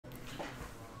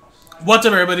What's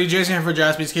up, everybody? Jason here for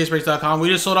jaspyscasebreaks.com. We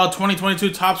just sold out 2022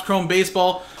 Topps Chrome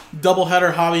Baseball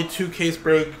Doubleheader Hobby 2 case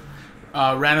break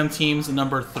random teams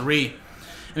number 3.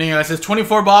 And again, it says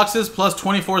 24 boxes plus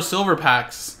 24 silver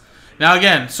packs. Now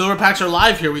again, silver packs are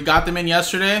live here. We got them in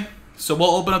yesterday, so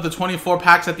we'll open up the 24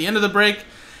 packs at the end of the break.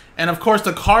 And of course,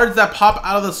 the cards that pop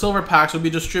out of the silver packs will be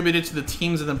distributed to the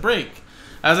teams in the break.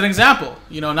 As an example,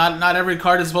 you know, not every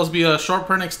card is supposed to be a short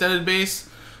print extended base.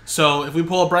 So if we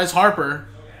pull a Bryce Harper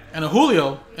and a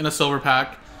Julio in a silver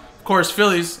pack, of course,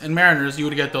 Phillies and Mariners, you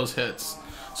would get those hits.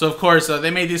 So, of course,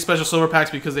 they made these special silver packs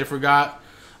because they forgot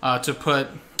to put,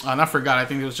 not forgot, I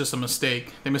think it was just a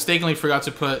mistake. They mistakenly forgot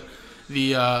to put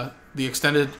the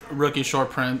extended rookie short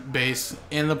print base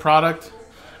in the product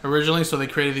originally, so they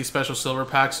created these special silver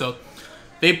packs. So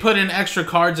they put in extra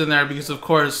cards in there because, of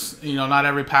course, you know, not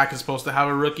every pack is supposed to have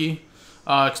a rookie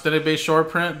extended base short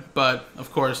print, but, of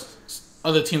course,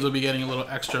 other teams will be getting a little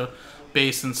extra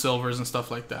base and silvers and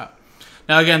stuff like that.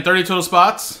 Now again, 30 total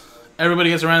spots. Everybody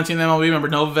gets a random team in MLB. Remember,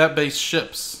 no vet base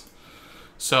ships.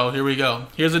 So here we go.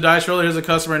 Here's the dice roller. Here's the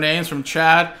customer names from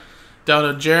Chad down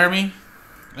to Jeremy.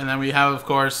 And then we have, of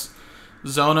course,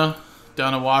 Zona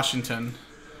down to Washington.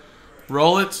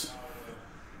 Roll it.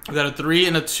 We got a 3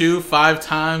 and a 2, 5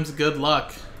 times. Good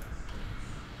luck.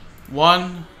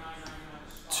 1,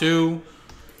 2,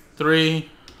 3,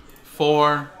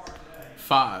 4,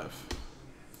 5.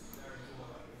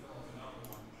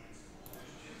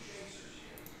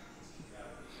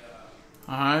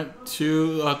 All right,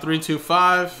 3, 2,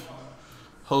 5.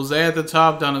 Jose at the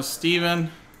top, down to Steven.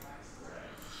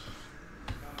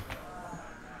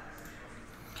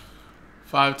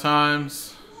 5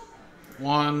 times.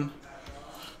 1,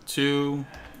 2,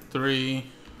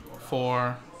 3,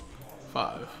 4,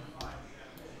 5.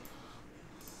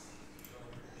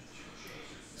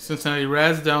 Cincinnati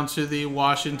Reds down to the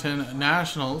Washington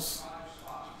Nationals.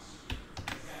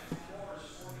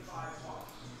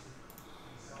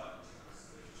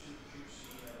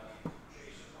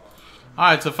 All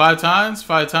right, so 5 times,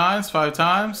 5 times, 5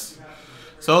 times.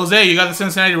 So, Jose, you got the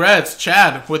Cincinnati Reds.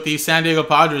 Chad with the San Diego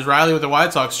Padres. Riley with the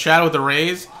White Sox. Chad with the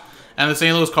Rays and the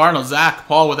St. Louis Cardinals. Zach,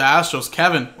 Paul with the Astros.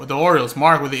 Kevin with the Orioles.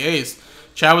 Mark with the A's.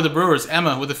 Chad with the Brewers.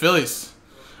 Emma with the Phillies.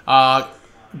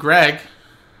 Greg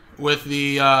with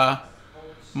the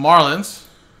Marlins.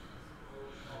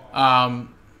 Sean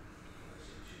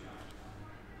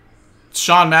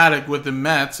Maddock with the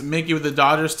Mets. Mickey with the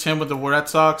Dodgers. Tim with the Red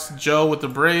Sox. Joe with the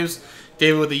Braves.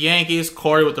 David with the Yankees.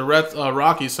 Corey with the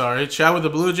Rockies. Chad with the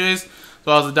Blue Jays, as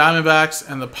well as the Diamondbacks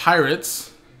and the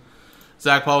Pirates.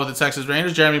 Zach Paul with the Texas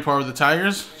Rangers. Jeremy Parr with the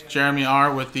Tigers. Jeremy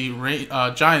R with the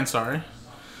Giants.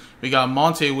 We got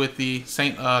Monte with the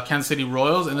Kansas City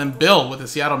Royals, and then Bill with the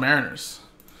Seattle Mariners.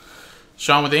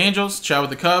 Sean with the Angels. Chad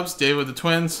with the Cubs. David with the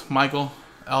Twins. Michael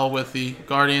L with the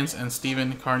Guardians, and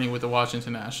Stephen Carney with the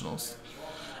Washington Nationals.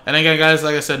 And again, guys,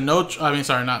 like I said,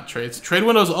 not trades. Trade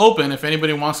window's open if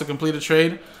anybody wants to complete a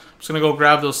trade. I'm just going to go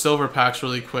grab those silver packs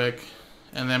really quick.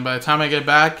 And then by the time I get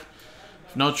back,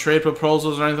 if no trade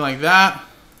proposals or anything like that,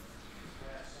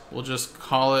 we'll just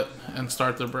call it and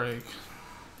start the break.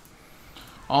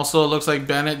 Also, it looks like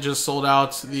Bennett just sold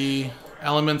out the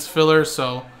Elements filler,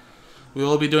 so we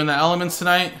will be doing the Elements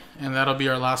tonight, and that'll be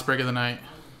our last break of the night.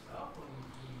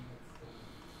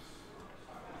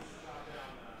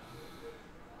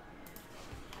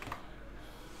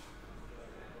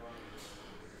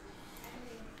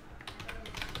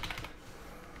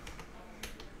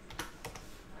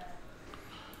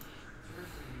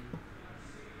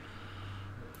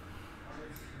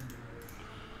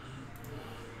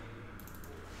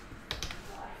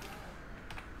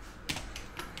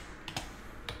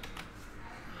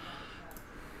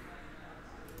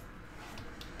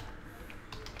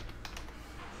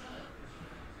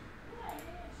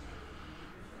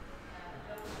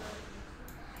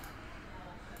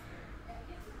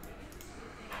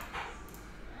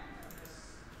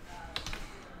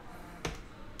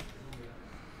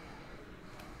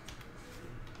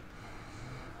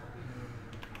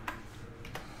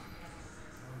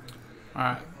 All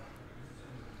right.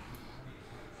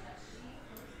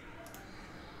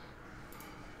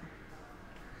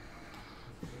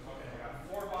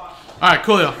 All right,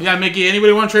 cool. Yeah, Mickey.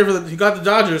 Anybody want to trade for the? You got the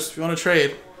Dodgers. If you want to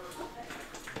trade.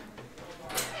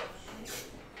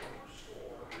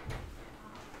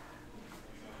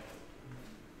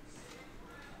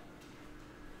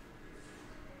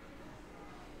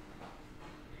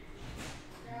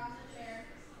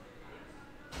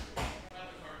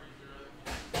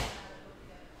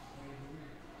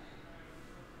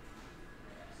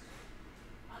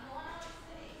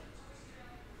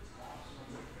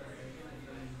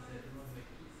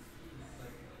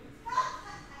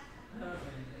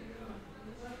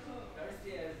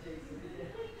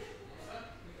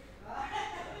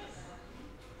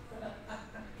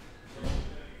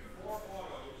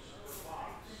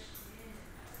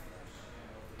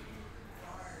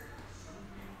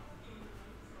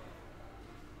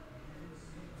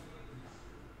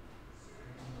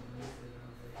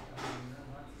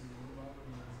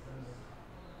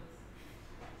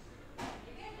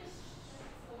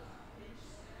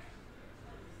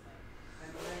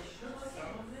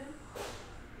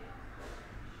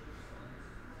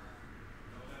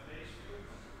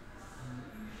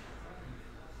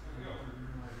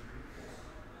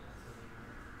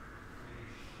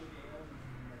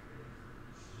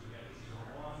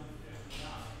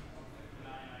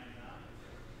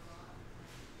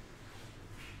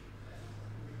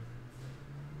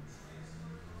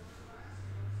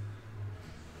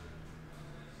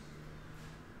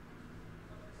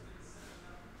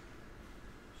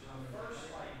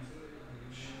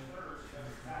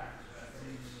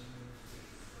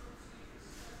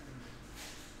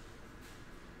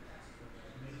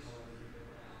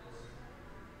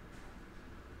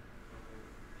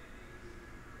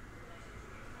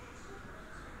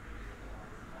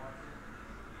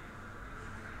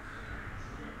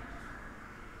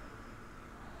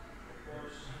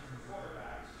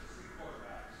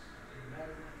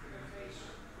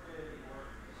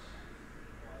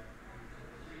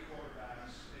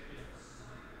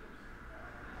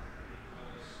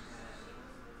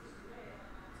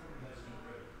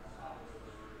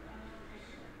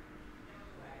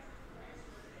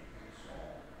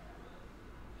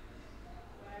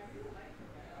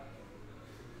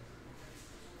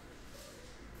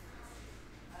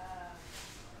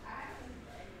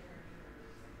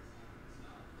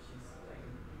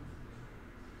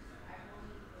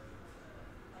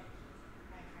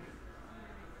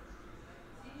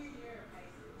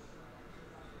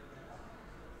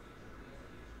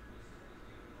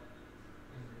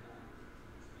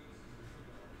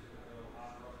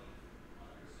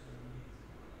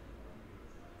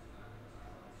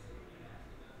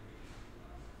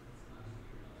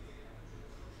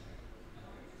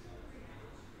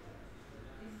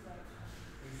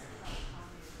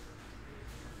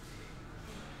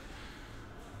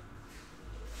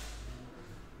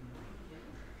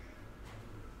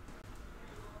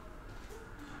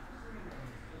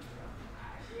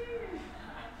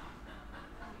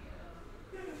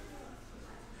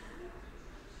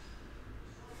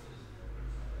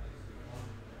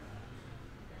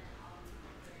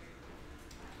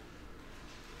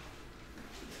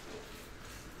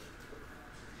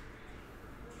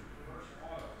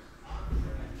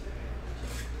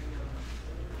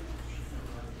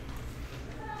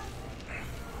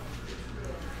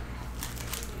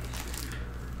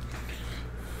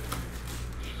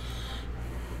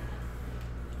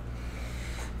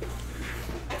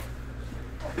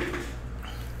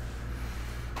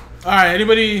 All right,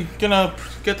 anybody gonna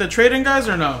get the trade in, guys,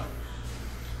 or no?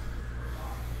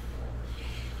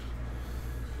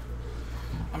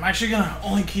 I'm actually gonna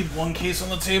only keep one case on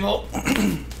the table.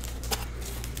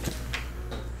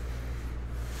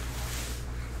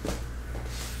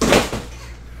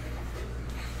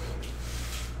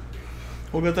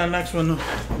 We'll get that next one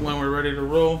when we're ready to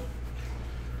roll.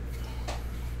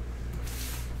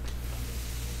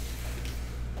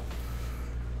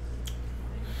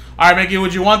 All right, Mickey,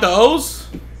 would you want the O's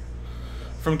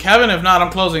from Kevin? If not,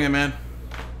 I'm closing it, man.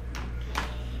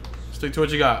 Stick to what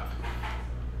you got.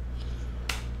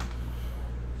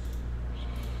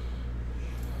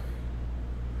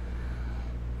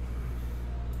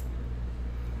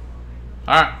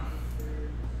 All right.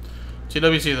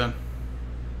 TWC then.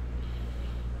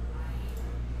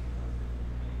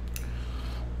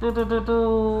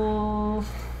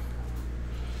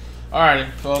 Alright,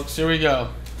 folks, here we go.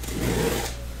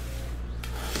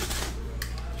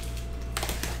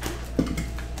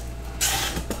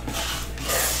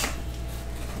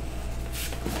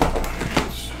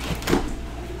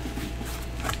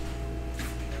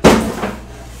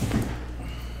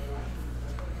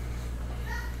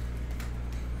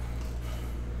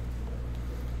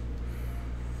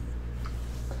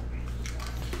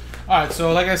 Alright,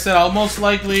 so like I said, I'll most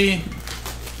likely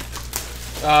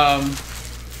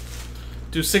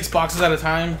do 6 boxes at a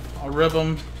time. I'll rip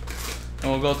them,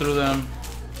 and we'll go through them,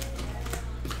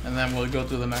 and then we'll go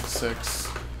through the next 6.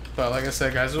 But like I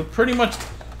said, guys, it'll pretty much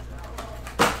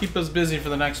keep us busy for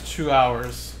the next 2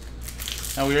 hours.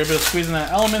 And we were able to squeeze in that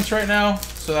elements right now,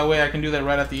 so that way I can do that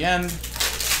right at the end.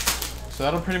 So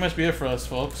that'll pretty much be it for us,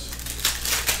 folks.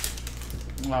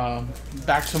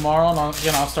 Back tomorrow, and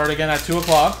again, I'll start again at 2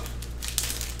 o'clock.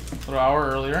 A little hour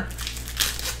earlier.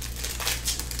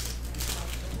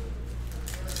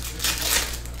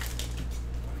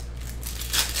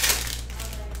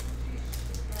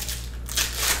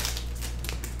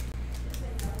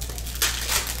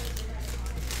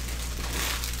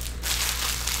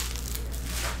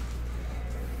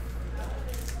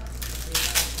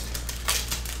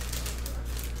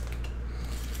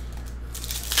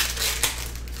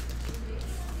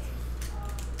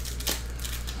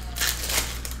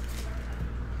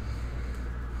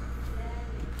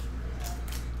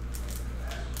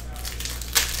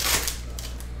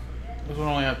 This one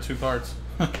only had 2 cards.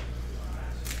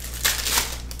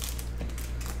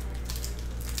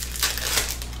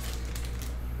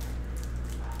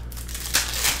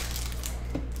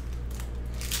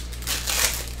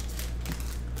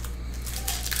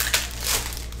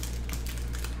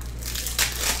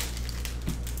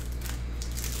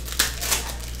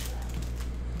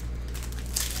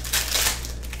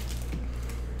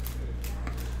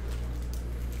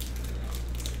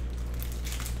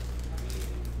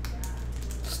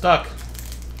 Stuck.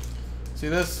 See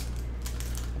this?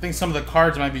 I think some of the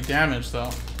cards might be damaged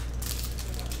though.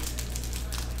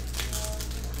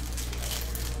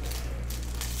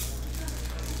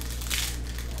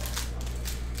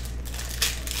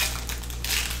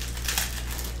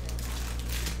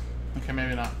 Okay,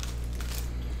 maybe not.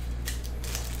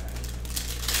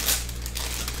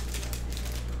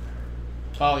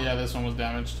 Oh yeah, this one was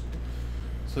damaged.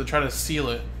 So they try to seal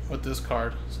it with this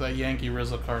card. So that Yankee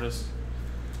Rizzo card is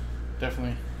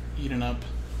definitely eaten up.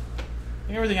 I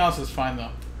think everything else is fine though.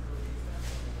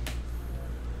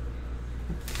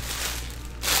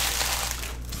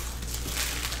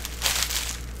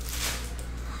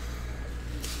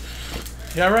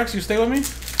 Yeah, Rex, you stay with me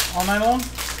all night long?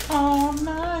 All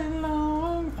night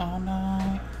long, all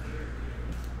night.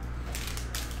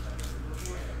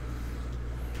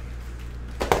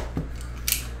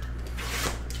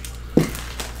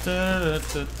 Da, da,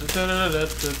 da, da, da, da,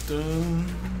 da, da.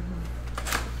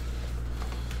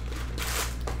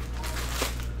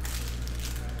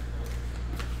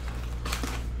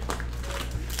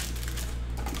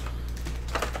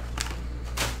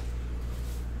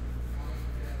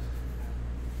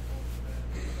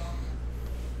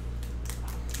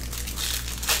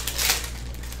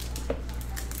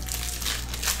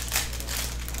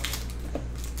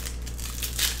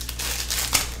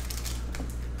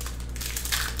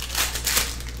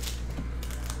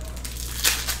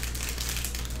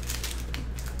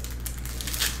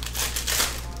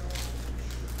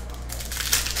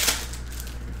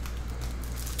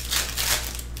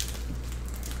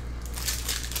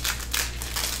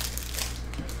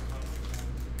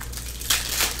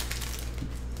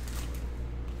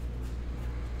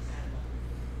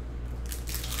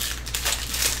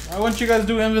 Why wouldn't you guys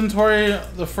do inventory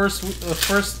the first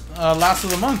last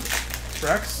of the month,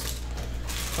 Rex?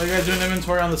 Why are you guys doing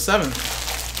inventory on the 7th?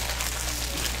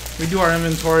 We do our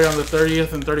inventory on the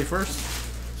 30th and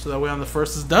 31st, so that way on the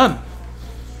 1st is done.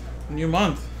 New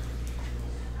month.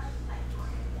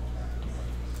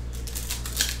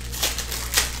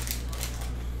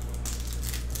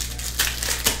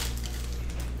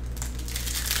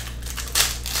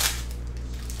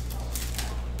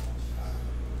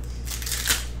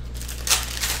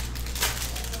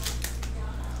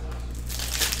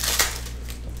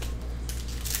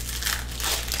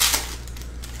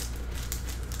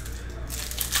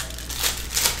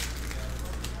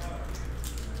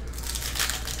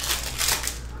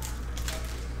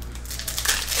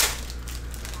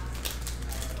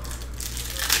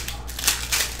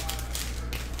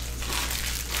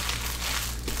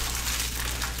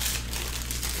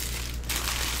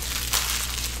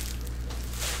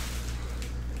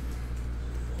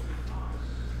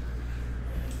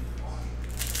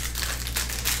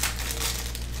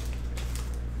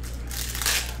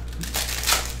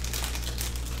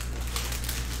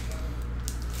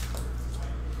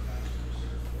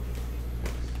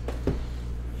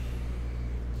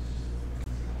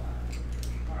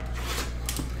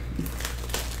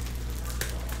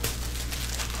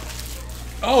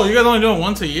 Oh, you guys only doing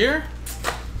once a year?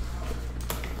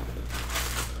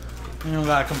 You don't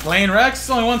gotta complain, Rex. It's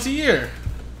only once a year.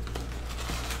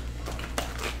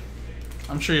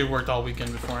 I'm sure you worked all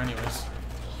weekend before anyways.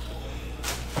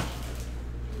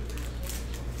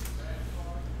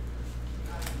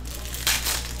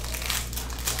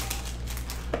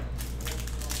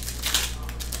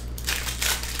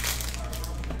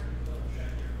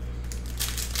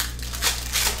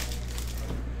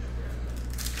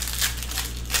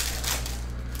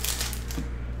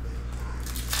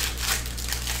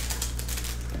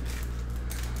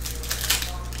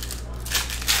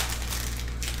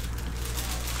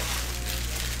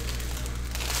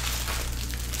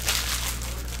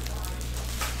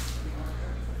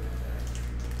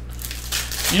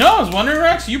 You know, I was wondering,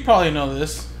 Rex, you probably know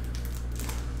this.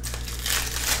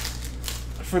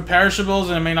 For perishables,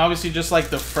 and I mean, obviously just like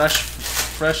the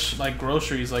fresh like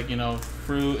groceries, like, you know,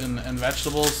 fruit and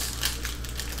vegetables.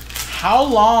 How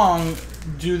long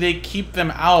do they keep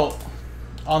them out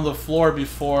on the floor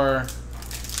before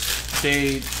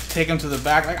they take them to the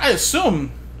back? Like, I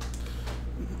assume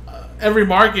every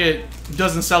market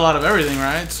doesn't sell out of everything,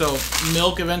 right? So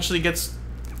milk eventually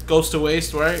goes to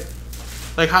waste, right?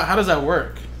 Like, how does that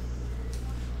work?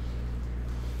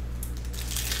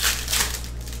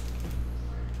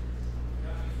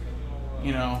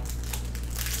 You know,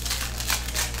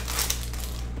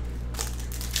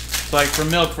 so like for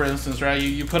milk, for instance, right?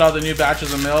 You put out the new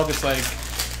batches of milk. It's like,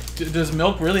 does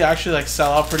milk really actually like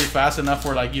sell out pretty fast enough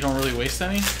where like you don't really waste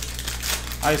any?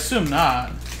 I assume not.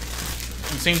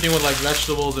 And same thing with like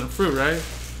vegetables and fruit, right?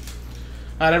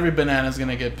 Not every banana is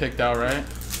gonna get picked out, right?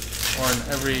 Or in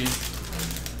every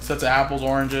sets of apples,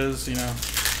 oranges, you know,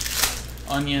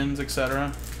 onions,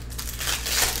 etc.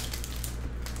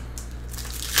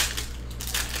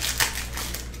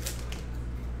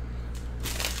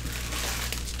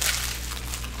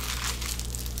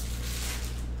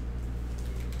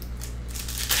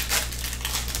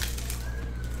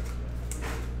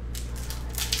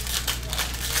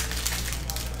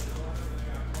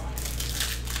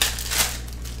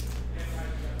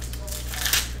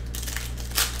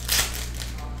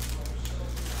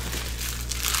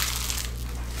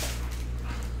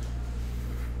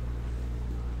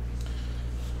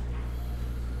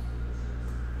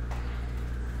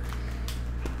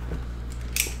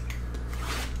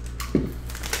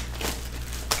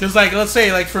 Because, like, let's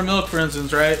say, like, for milk, for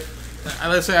instance, right?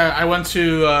 Let's say I went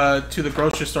to the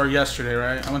grocery store yesterday,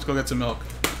 right? I went to go get some milk.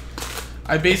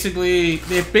 They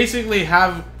basically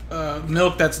have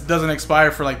milk that doesn't expire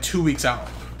for, like, 2 weeks out,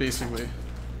 basically.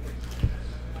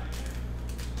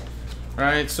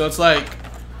 Right? So it's like,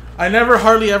 I never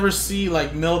hardly ever see,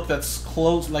 like, milk that's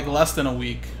close, like, less than a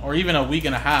week. Or even a week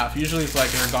and a half. Usually it's like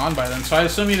they're gone by then. So I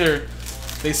assume either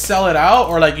they sell it out,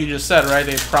 or like you just said, right?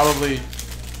 They probably...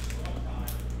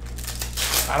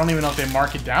 I don't even know if they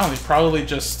mark it down. They probably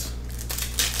just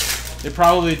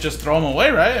throw them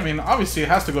away, right? I mean, obviously it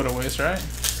has to go to waste, right?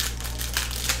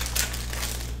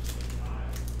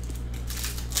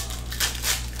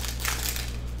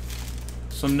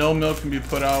 So no milk can be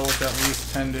put out with at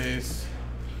least 10 days,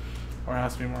 or it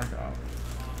has to be marked out.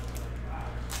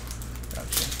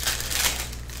 Gotcha.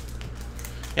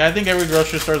 Yeah, I think every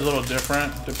grocery store is a little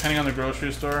different, depending on the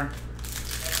grocery store.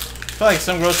 I feel like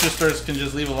some grocery stores can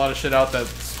just leave a lot of shit out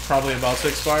that's probably about to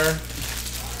expire,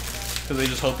 because they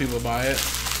just hope people buy it.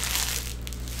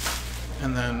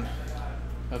 And then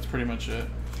that's pretty much it.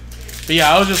 But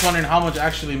yeah, I was just wondering how much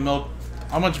actually milk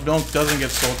how much milk doesn't get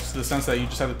sold to the sense that you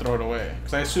just have to throw it away?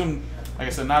 Because I assume, like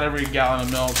I said, not every gallon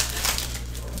of milk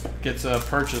gets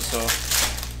purchased, so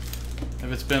if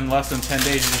it's been less than 10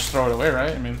 days, you just throw it away,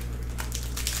 right? I mean,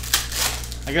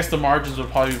 I guess the margins would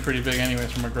probably be pretty big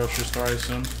anyways from a grocery store, I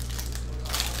assume.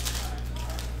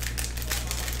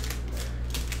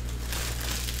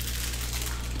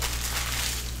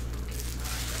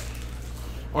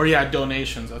 Or yeah,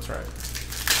 donations, that's right.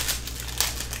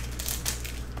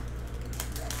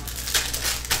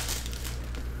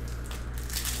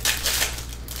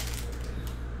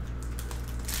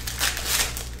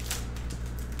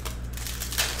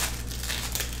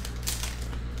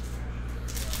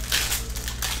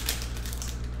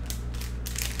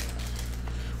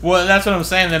 Well, that's what I'm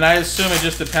saying. Then I assume it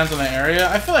just depends on the area.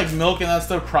 I feel like milk and that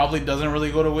stuff probably doesn't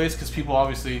really go to waste because people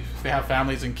obviously, if they have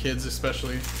families and kids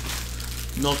especially,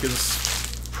 milk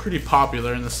is pretty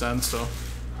popular in the sense, so.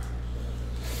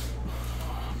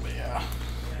 But yeah.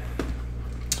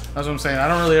 That's what I'm saying. I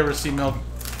don't really ever see milk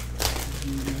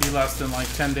be less than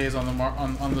like 10 days on the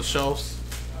on the shelves.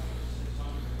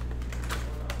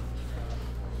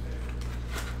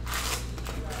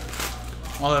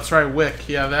 Oh, that's right, Wick.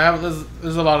 Yeah,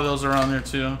 there's a lot of those around there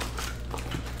too.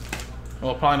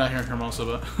 Well, probably not here in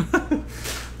Hermosa, but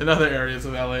in other areas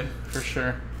of LA for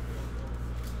sure.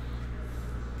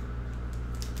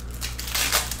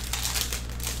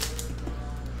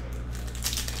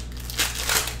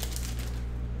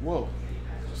 Whoa,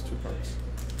 just 2 parts.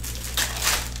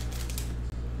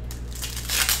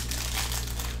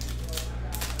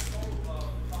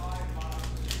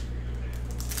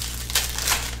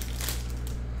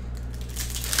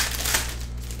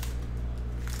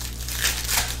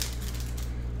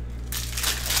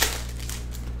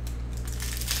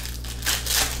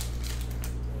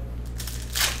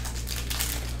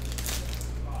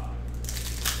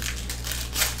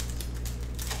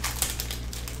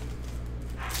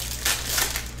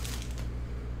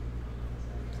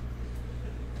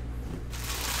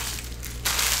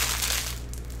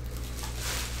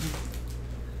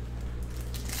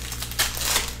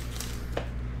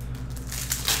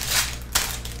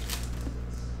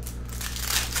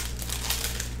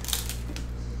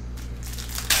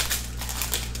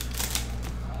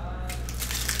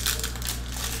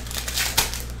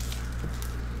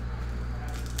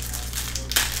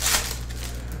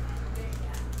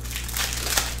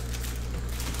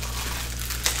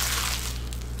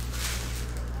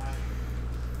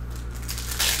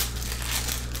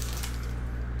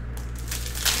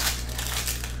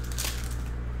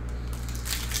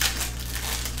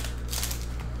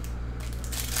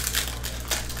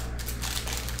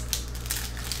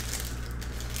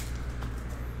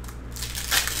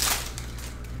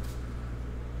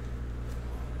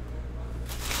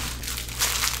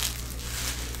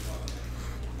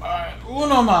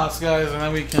 Uno mas, guys, and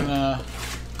then we can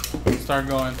start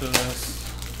going through this.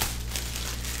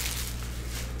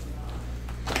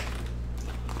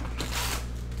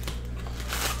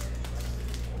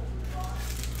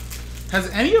 Has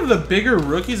any of the bigger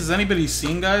rookies, has anybody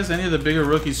seen, guys, any of the bigger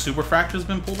rookies superfractors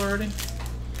been pulled already?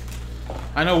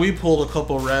 I know we pulled a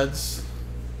couple reds,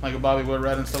 like a Bobby Wood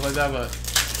red and stuff like that, but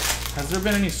has there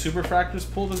been any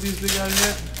superfractors pulled of these big guys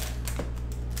yet?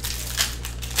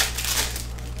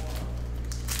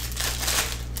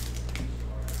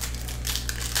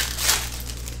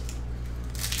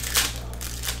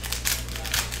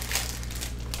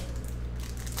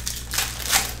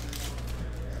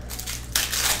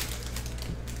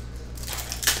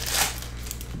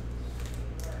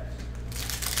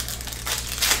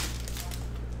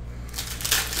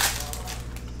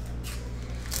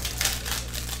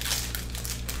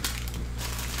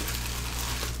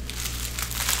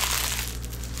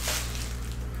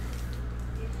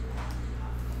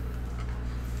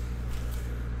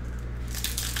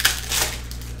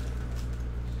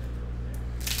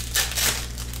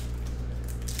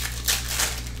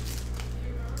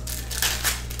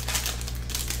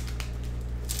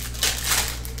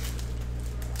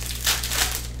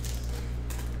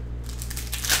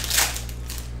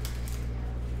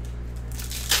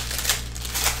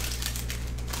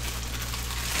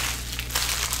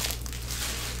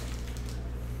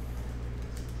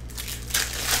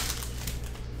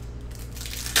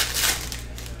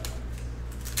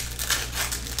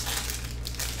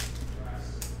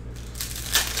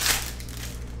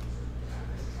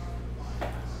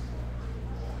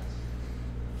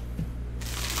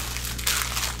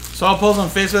 So I'll post on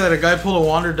Facebook that a guy pulled a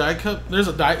Wander die cut. There's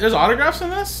autographs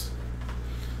in this?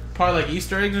 Probably like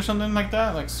Easter eggs or something like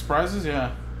that? Like surprises?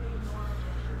 Yeah.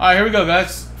 Alright, here we go,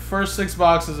 guys. First 6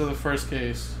 boxes of the first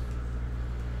case.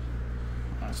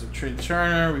 Trey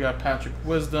Turner. We got Patrick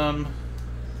Wisdom.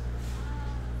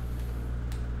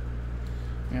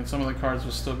 And some of the cards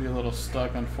will still be a little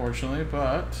stuck, unfortunately,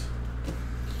 but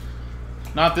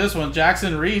not this one.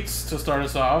 Jackson Reitz to start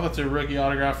us off. That's a rookie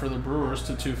autograph for the Brewers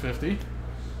to 250.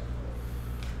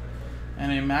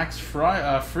 And a Max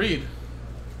Fried.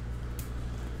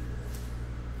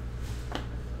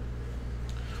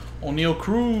 O'Neal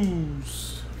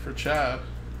Cruz for Chad.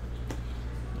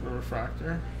 The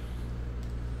refractor.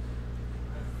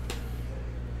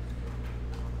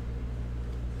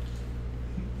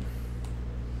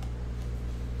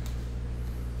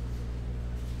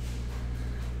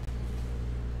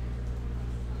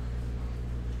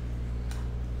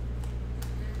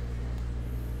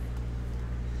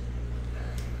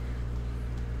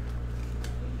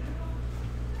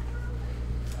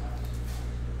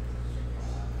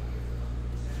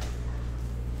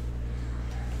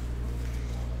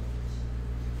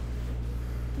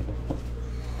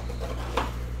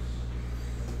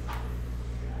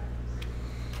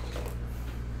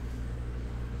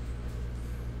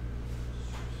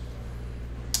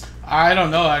 I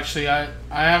don't know, actually. I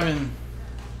haven't.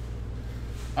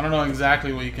 I don't know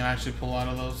exactly what you can actually pull out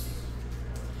of those.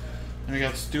 And we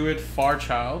got Stewart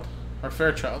Fairchild,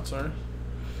 sorry.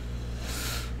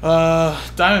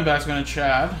 Diamondback's going to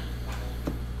Chad.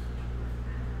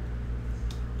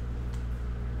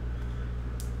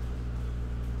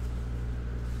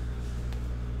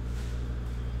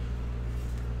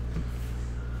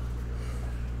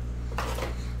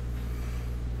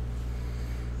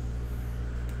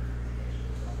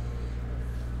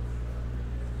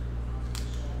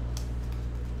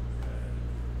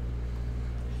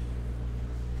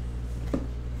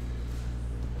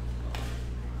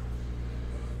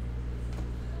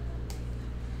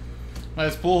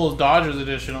 Nice Bulls Dodgers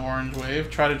edition orange wave.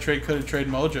 Try to trade, could have trade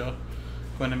Mojo.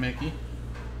 Quinn and Mickey.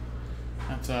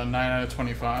 That's a 9 out of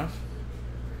 25.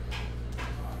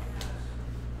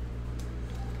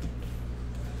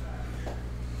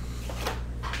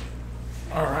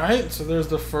 Alright, so there's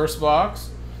the first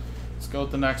box. Let's go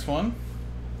with the next one.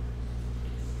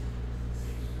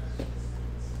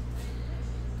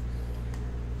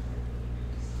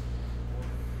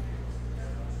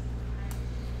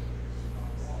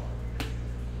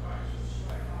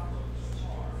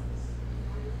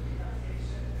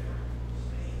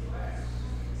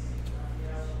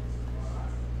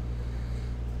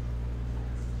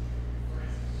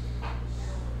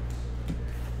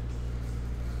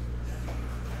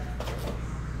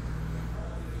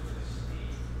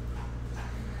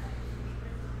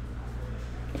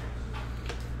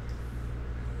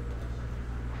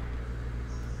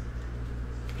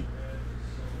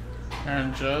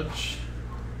 Aaron Judge,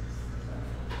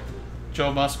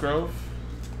 Joe Musgrove,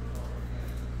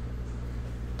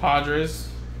 Padres.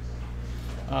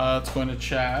 It's going to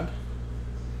Chad.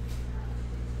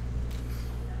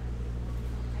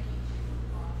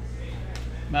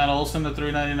 Matt Olson to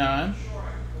 399.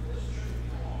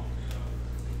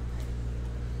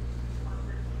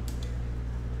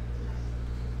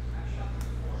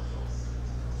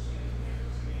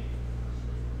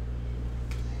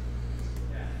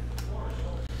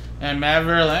 And Matt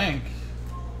Verlaine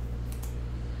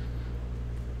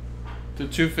to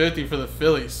 250 for the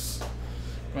Phillies.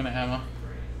 Going to Emma.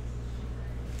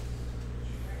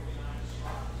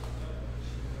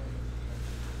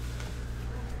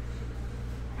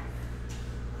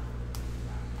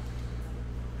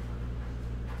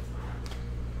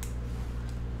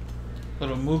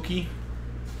 Little Mookie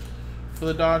for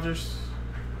the Dodgers.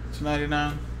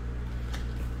 299.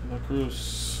 La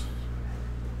Cruz.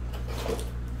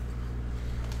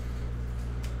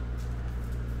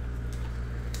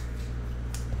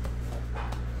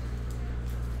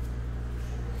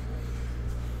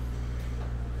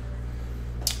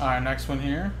 Alright, next one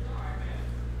here.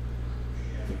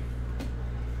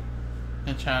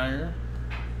 And Chattanooga.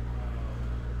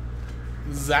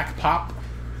 Zach Pop.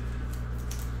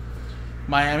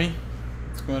 Miami.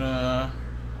 It's going to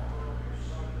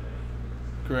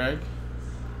Greg.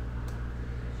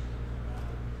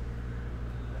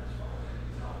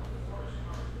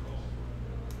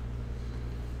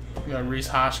 We got Reese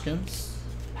Hoskins.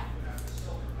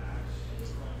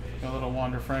 Got a little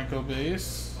Wander Franco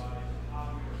base.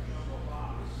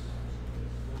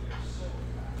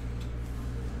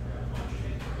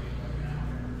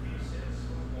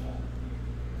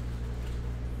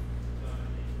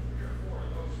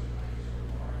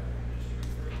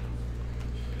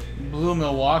 Blue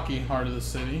Milwaukee, heart of the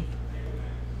city.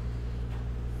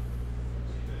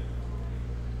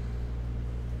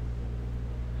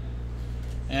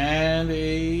 And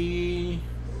a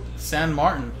San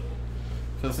Martin.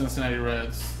 for the Cincinnati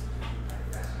Reds.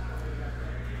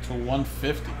 To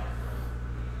 150.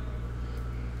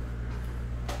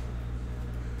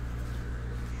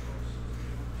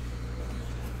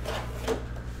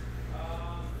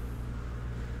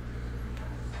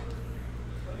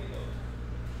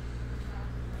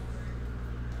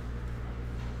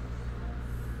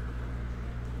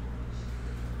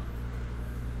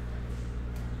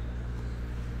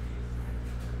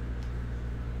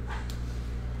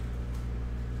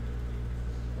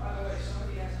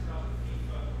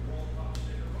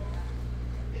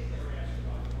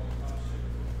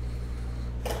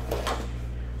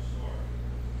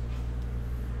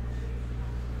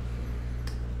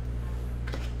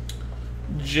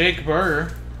 Jake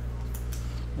Berger.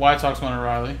 White Sox winner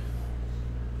Riley.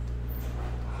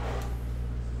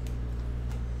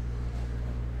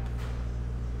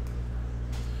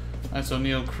 Nice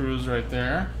O'Neal Cruz right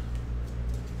there.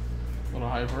 Little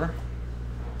hyper.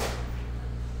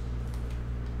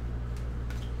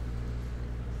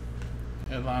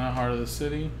 Atlanta, heart of the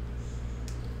city.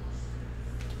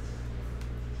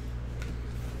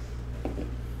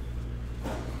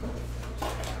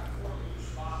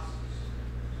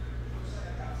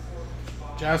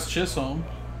 Jazz Chisholm.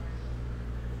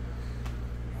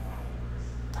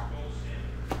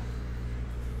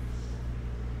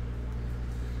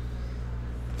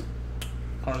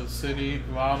 Heart of the city,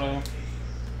 Votto.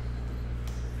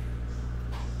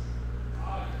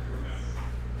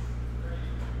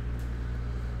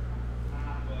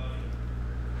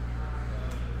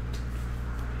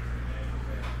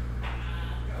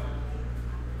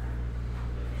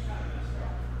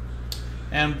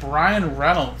 And Brian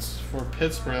Reynolds for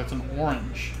Pittsburgh. That's an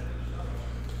orange.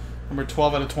 Number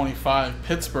 12 out of 25.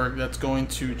 Pittsburgh. That's going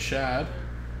to Chad.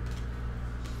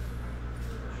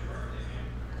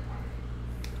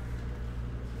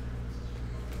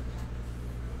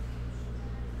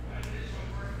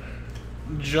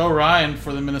 Joe Ryan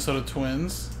for the Minnesota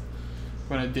Twins.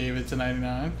 Going to David to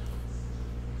 99.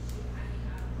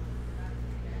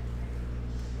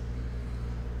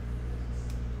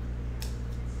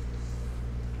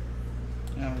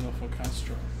 And Rodolfo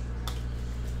Castro.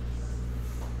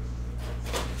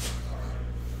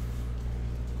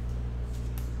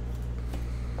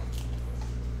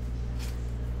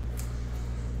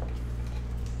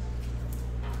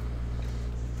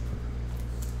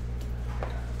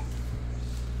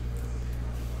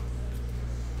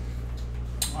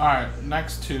 Alright,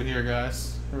 next two here,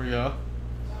 guys. Here we go.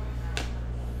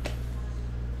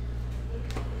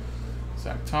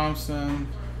 Zach Thompson.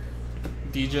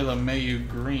 DJ LeMahieu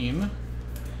green.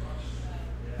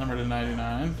 Number to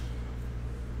 99.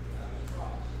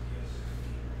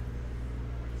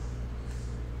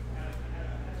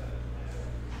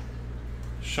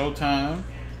 Showtime.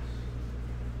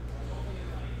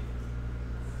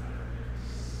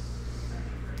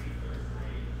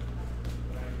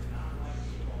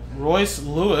 Royce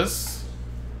Lewis.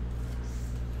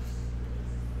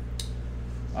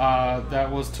 That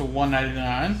was to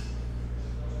 199.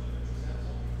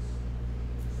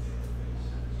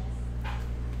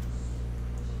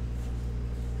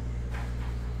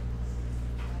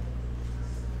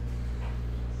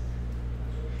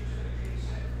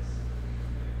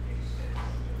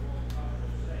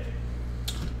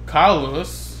 Kyle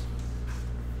Lewis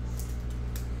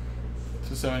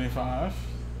to 75.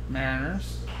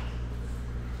 Mariners.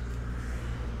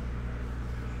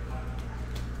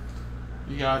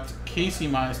 You got Casey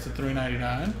Mize to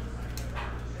 399.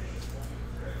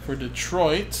 For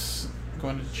Detroit,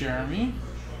 going to Jeremy.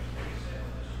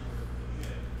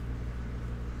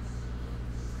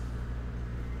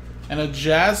 And a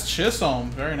Jazz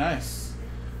Chisholm, very nice.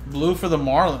 Blue for the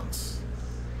Marlins.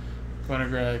 Going to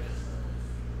Greg.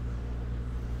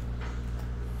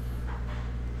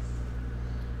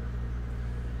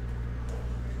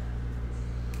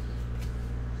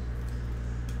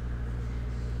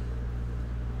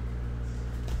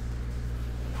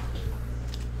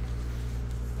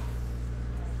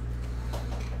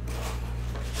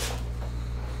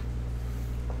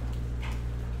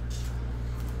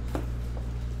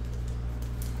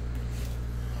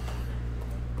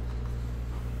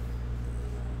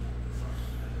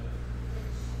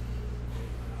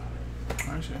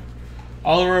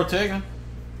 Oliver Ortega.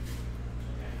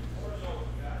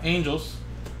 Angels.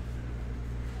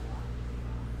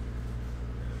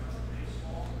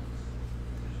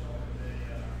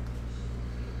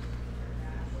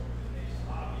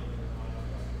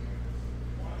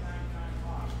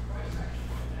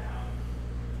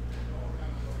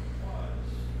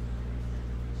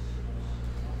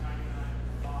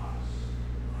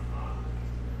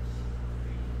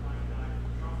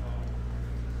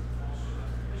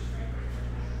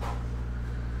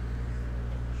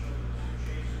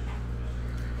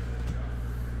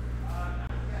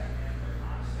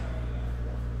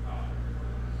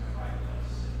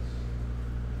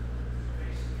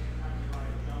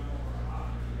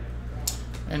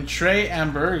 And Trey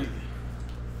Amber,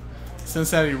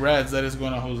 Cincinnati Reds. That is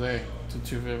going to Jose to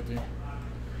 250.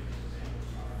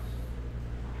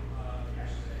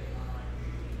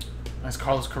 Nice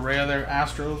Carlos Correa there.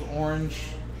 Astros, orange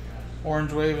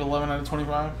wave, 11 out of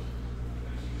 25.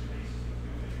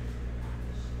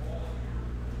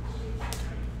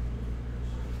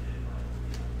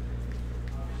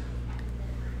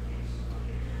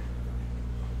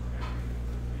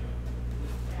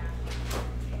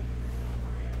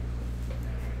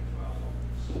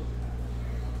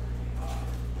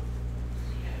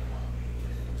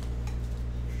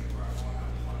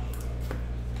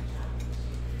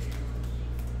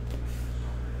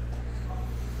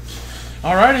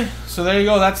 Alrighty, so there you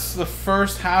go. That's the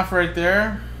first half right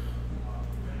there.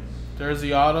 There's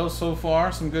the auto so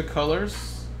far. Some good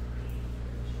colors.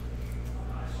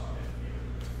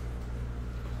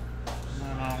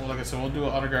 Well, like I said, we'll do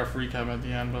an autograph recap at the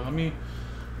end, but let me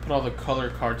put all the color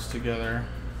cards together.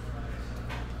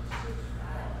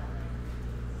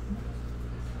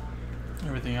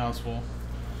 Everything else we'll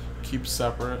keep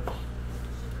separate.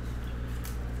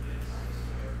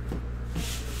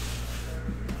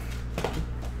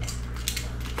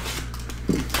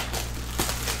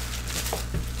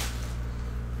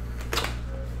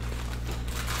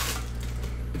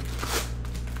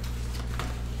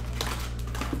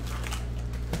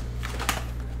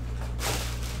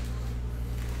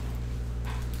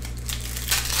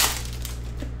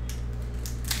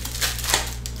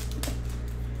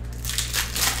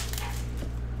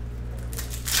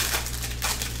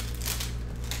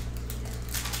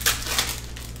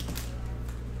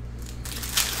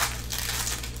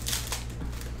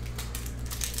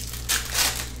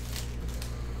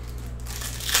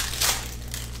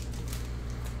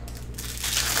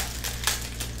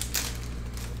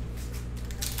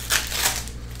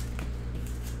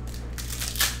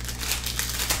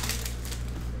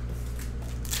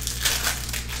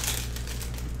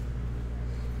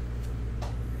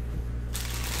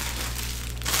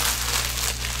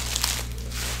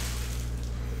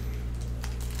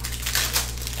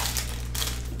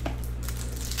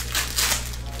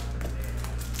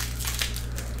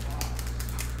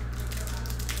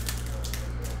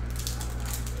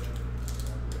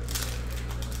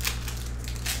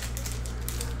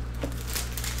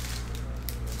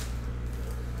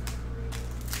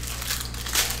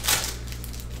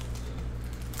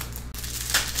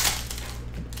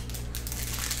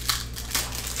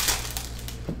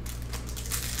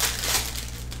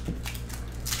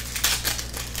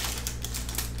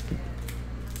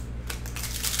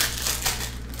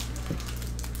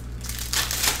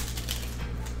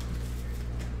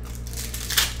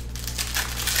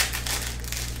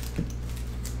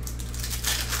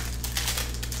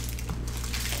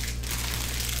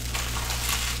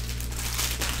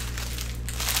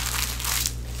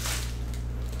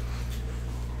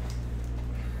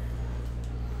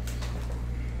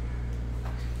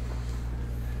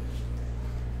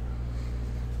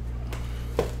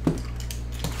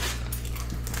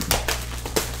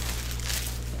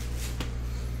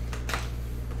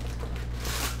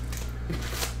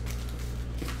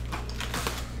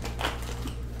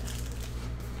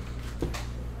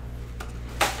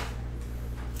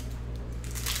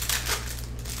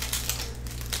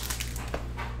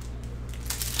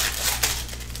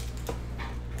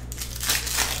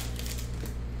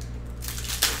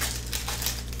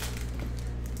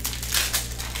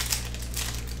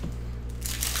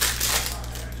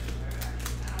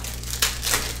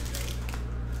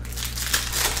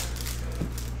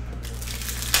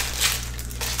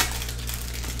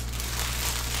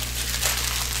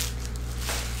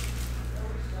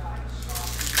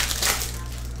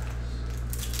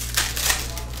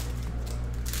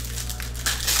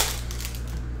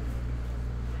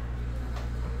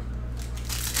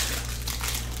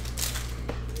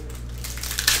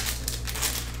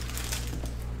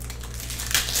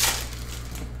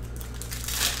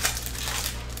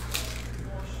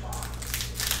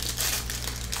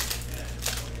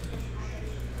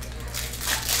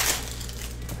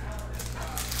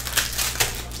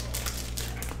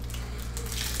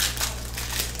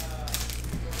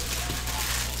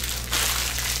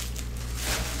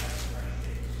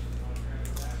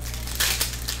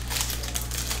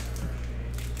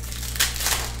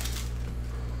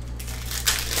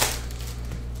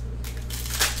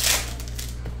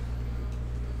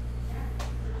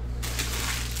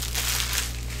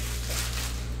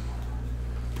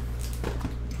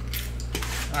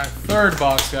 Alright, third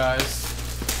box, guys.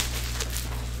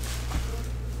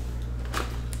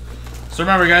 So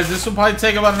remember, guys, this will probably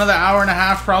take about another hour and a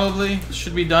half, probably.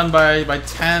 Should be done by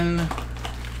 10,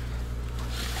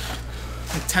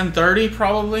 like 10:30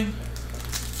 probably.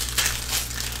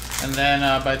 And then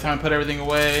by the time I put everything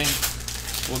away,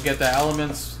 we'll get the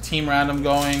elements team random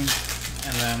going,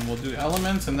 and then we'll do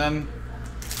elements, and then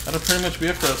that'll pretty much be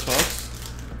it for us, folks.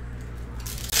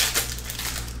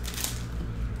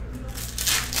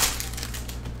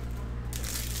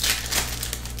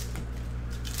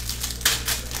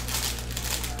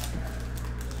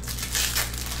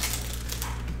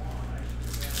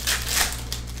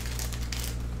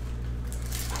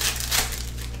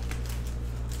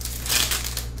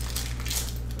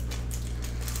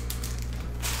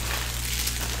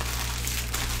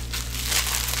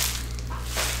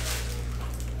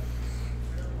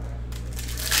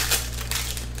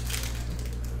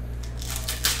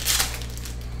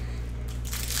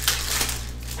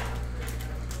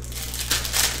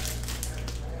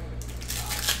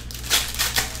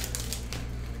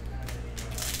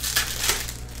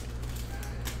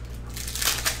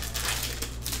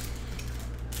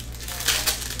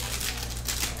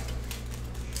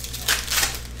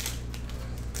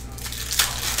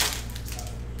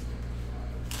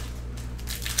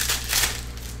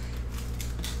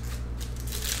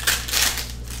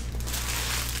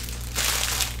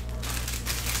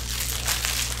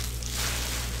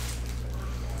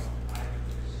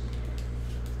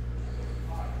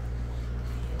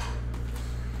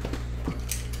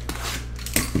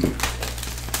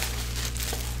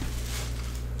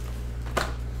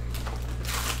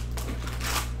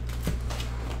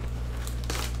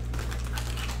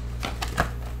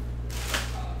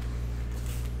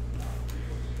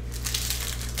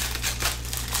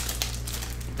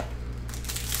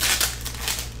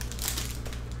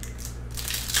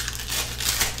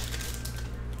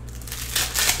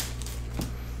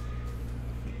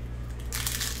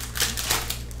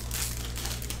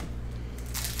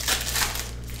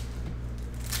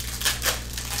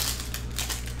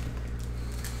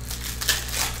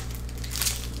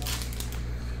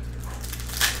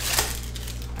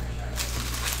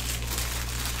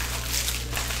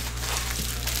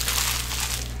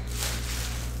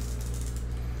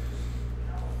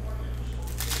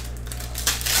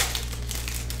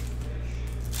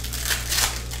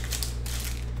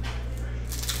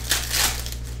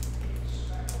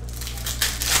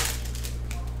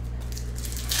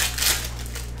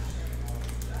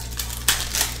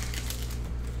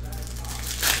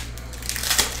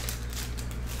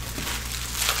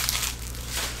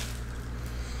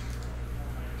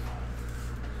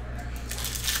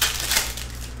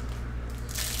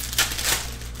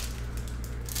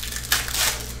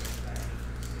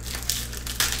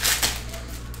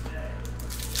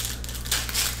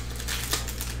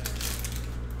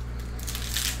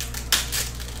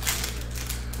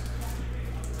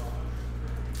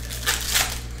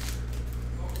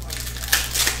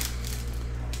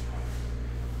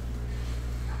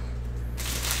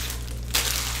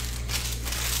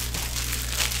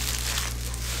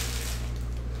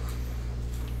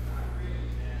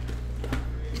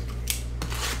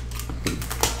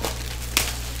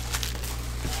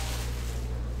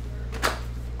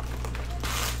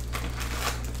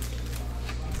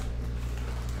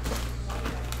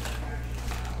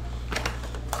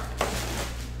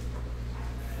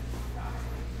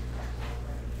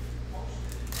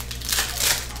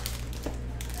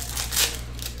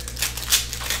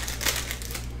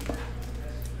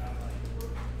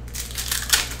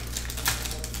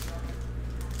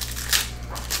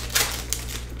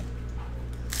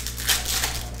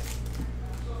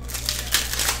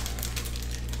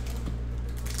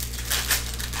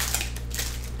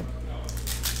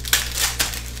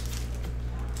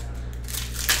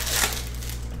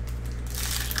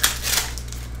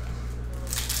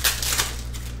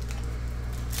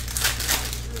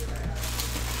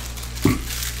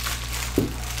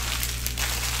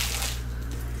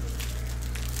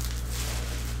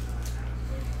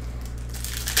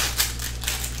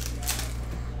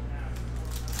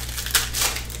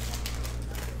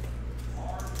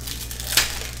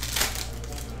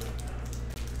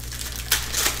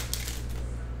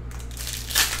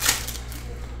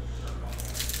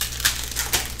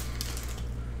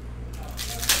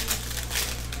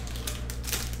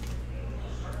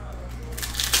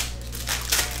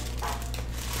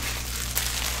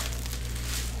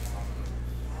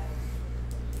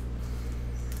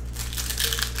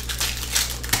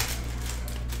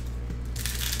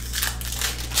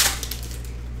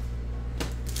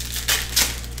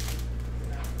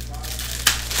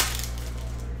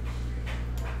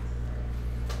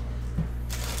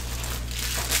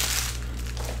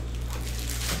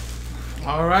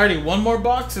 Alrighty, one more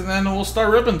box and then we'll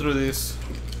start ripping through these.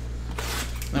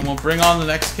 Then we'll bring on the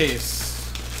next case.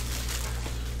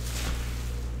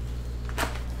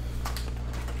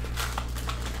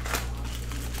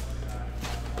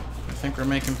 I think we're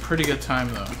making pretty good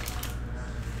time though.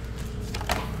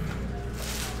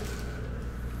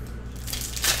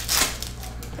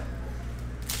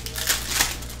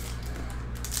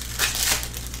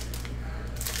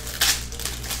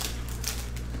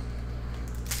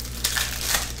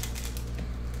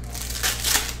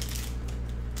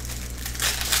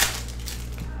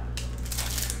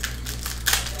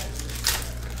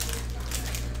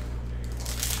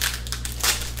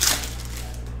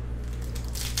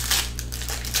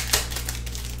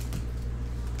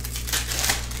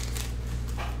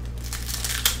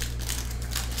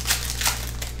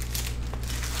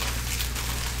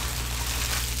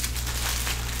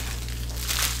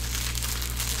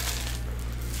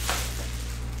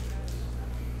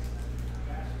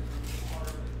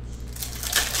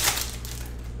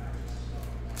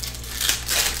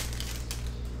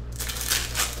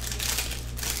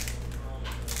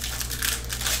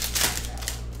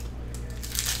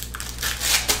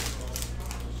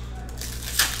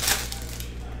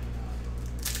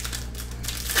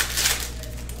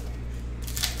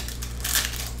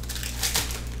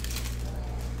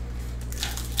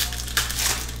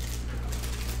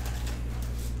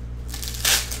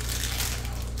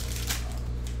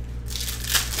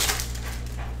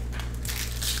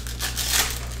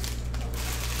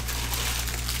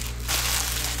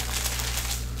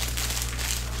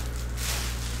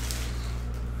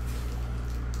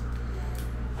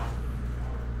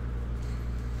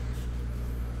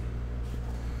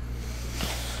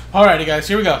 Alrighty, guys,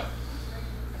 here we go.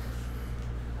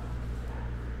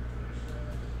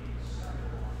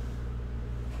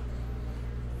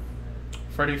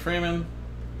 Freddie Freeman.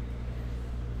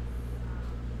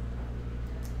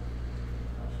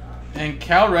 And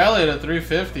Cal Raleigh at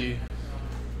 350.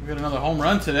 We got another home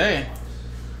run today.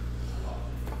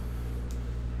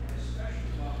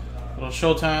 Little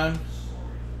Showtime.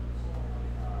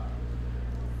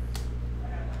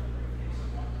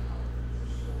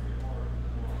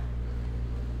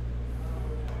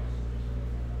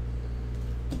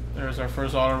 There's our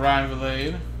first auto Ryan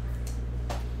Vilade.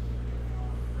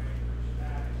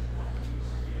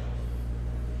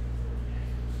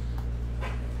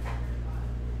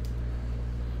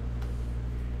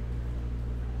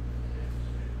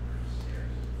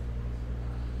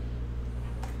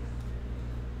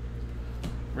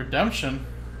 Redemption.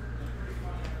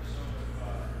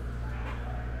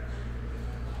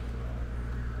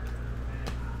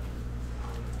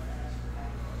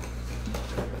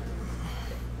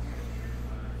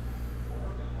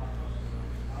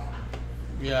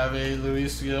 We have a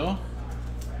Luis Gil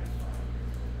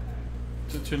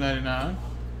to 299.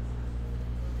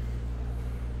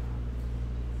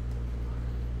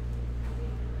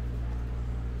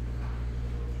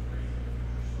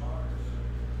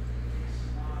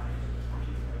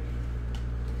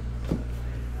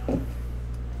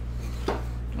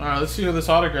 Alright, let's see who this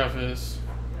autograph is.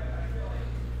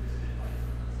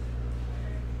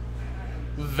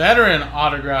 Veteran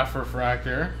autograph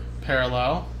refractor,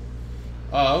 parallel,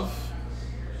 of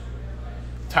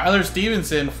Tyler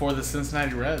Stevenson for the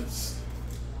Cincinnati Reds.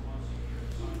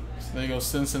 So there you go,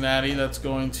 Cincinnati. That's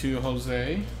going to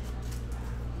Jose.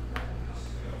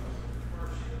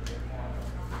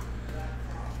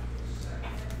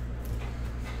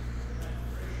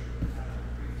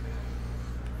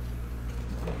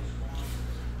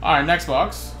 All right, next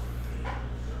box.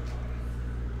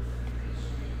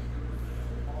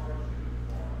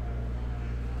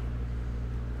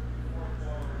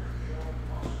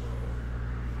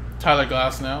 Tyler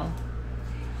Glass now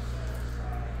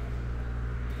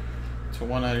to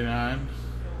 199.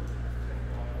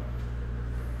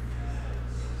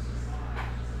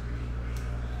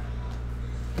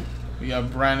 We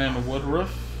got Brandon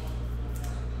Woodruff.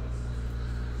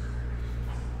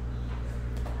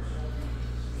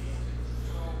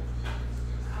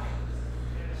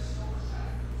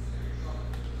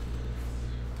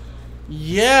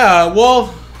 Yeah,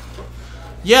 well,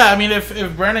 yeah, I mean,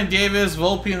 if Brandon Davis,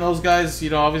 Volpe, and those guys, you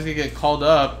know, obviously get called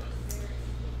up,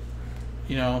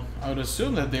 you know, I would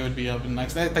assume that they would be up in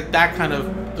next, like that kind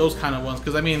of, those kind of ones.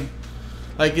 Because, I mean,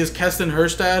 like, is Keston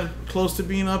Herstad close to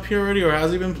being up here already, or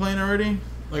has he been playing already?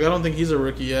 Like, I don't think he's a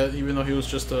rookie yet, even though he was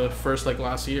just a first, like,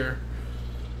 last year.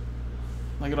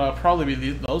 Like, it'll probably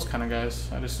be those kind of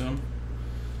guys, I'd assume.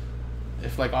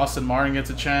 If, like, Austin Martin gets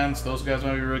a chance, those guys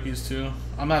might be rookies, too.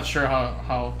 I'm not sure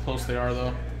how close they are,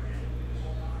 though.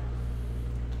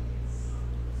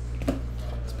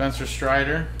 Spencer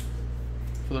Strider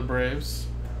for the Braves.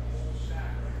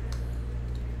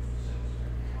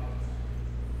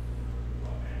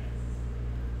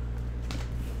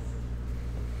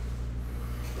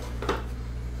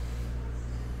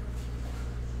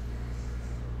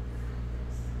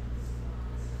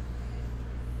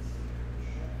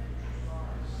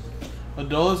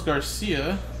 Adolis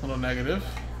Garcia, a little negative.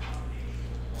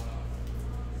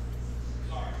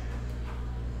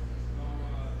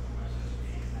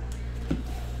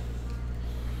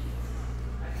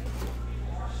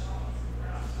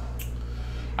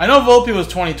 I know Volpe was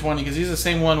 2020 because he's the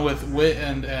same one with Witt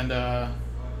and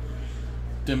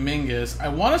Dominguez. I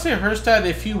want to say Herstad,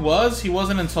 if he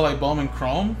wasn't until like Bowman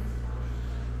Chrome.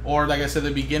 Or, like I said,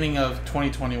 the beginning of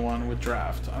 2021 with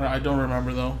draft. I don't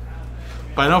remember, though.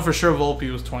 But I know for sure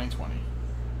Volpe was 2020.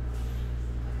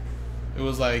 It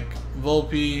was like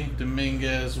Volpe,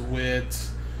 Dominguez, Witt,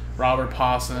 Robert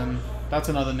Posson. That's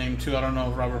another name, too. I don't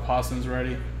know if Robert Posson's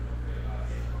ready.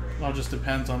 It all just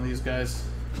depends on these guys,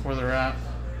 where they're at.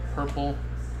 Purple.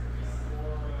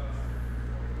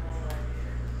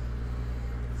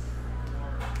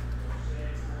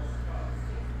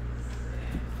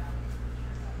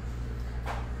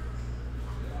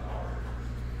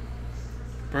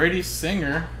 Brady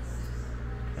Singer.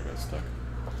 I got stuck.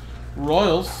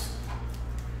 Royals.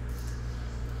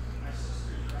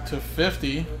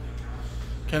 /50.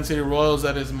 Kansas City Royals,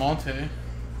 that is Monte.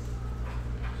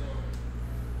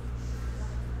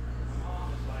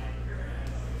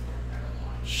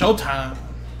 Showtime.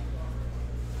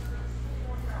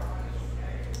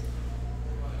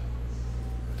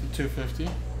 /250.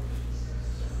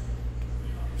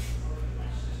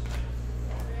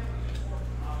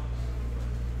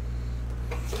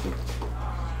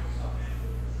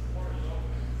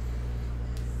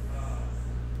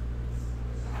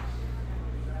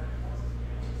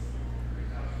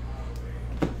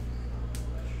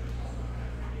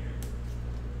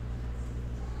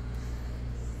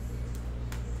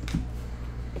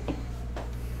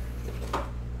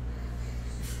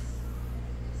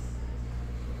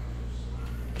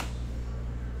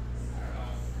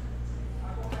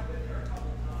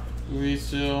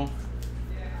 Rizzo,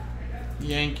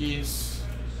 Yankees.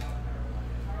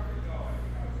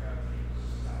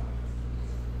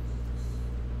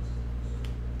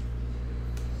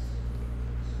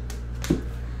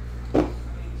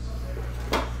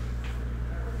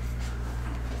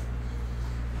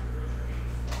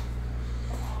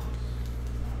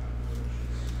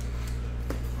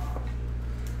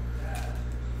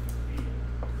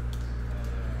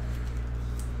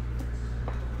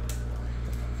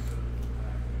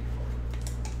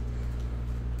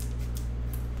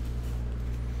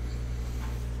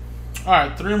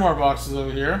 Alright, 3 more boxes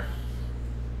over here.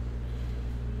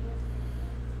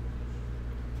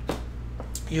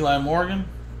 Eli Morgan.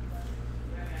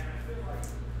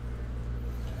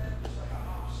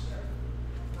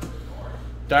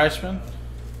 Deichmann.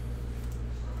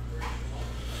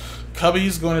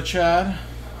 Cubbies going to Chad.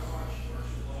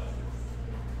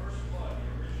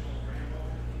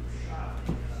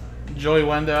 Joey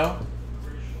Wendell.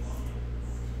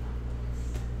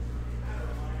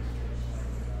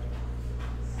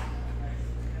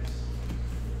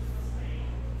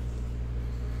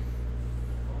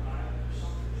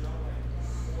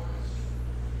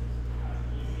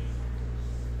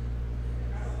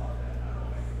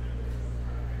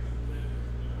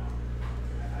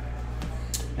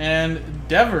 And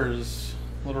Devers,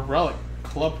 little relic,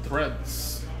 Club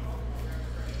Threads.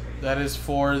 That is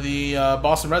for the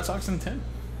Boston Red Sox in 10.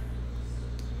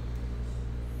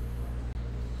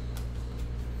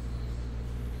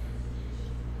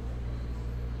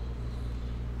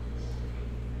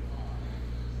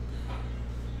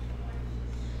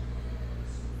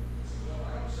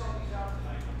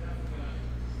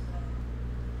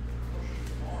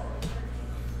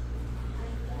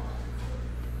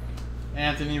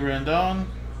 Anthony Rendon.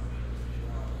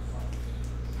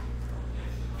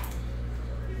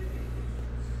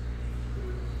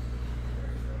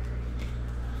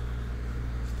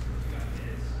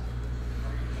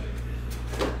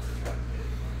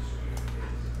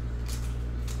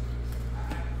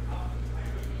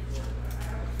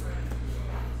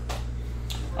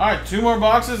 All right, 2 more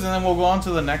boxes, and then we'll go on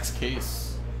to the next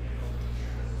case.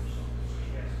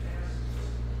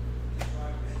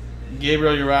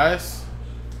 Gabriel Urias.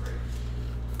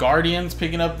 Guardians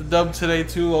picking up the dub today,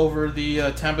 too, over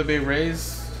the Tampa Bay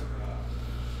Rays.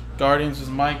 Guardians was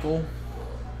Michael.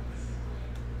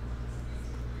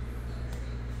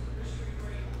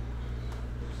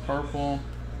 Purple.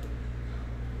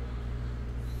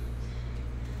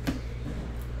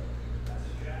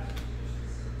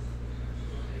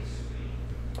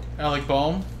 Alec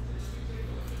Bohm.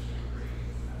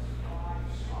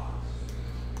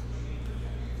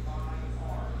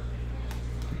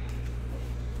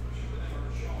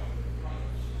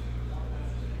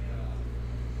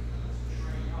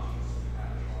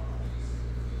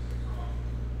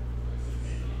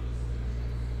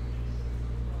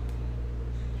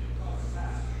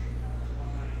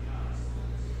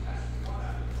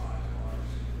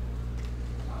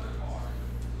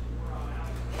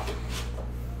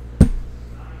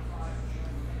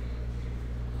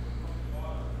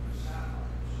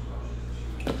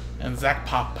 And Zach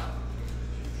Pop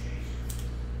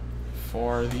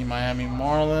for the Miami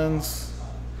Marlins.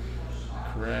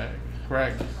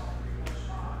 Greg.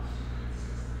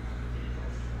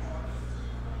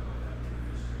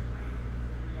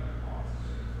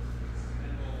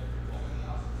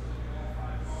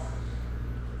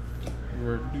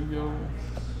 Verdugo.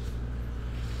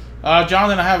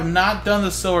 Jonathan, I have not done the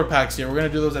silver packs yet. We're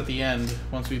going to do those at the end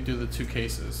once we do the 2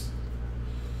 cases.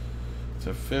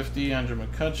 To 50, Andrew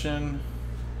McCutchen.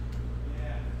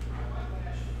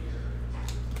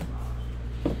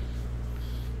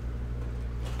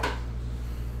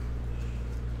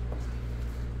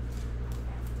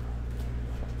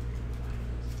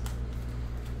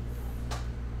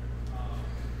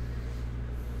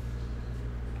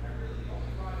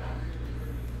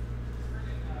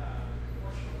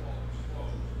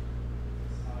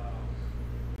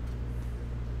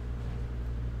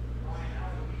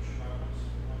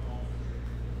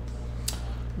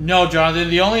 No, Jonathan.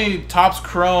 The only Topps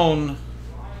Chrome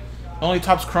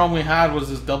we had was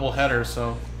this double header,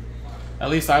 so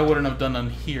at least I wouldn't have done none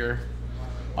here.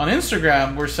 On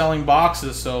Instagram, we're selling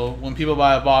boxes, so when people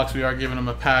buy a box, we are giving them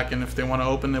a pack, and if they want to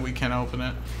open it, we can open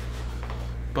it.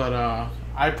 But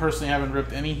I personally haven't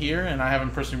ripped any here, and I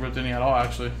haven't personally ripped any at all,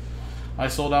 actually. I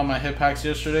sold out my hit packs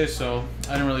yesterday, so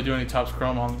I didn't really do any Topps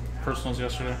Chrome on personals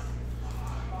yesterday.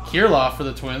 Kirilloff for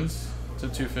the Twins to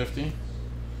 250.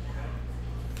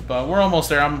 But we're almost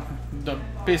there. I'm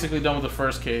basically done with the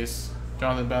first case,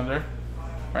 Jonathan Bender,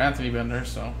 or Anthony Bender,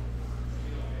 so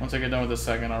once I get done with the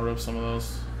second, I'll rip some of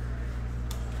those.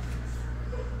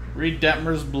 Reed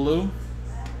Detmer's blue.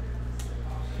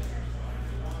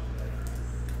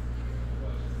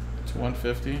 To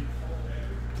 150.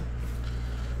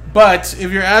 But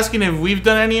if you're asking if we've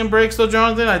done any in breaks though,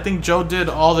 Jonathan, I think Joe did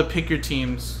all the pick your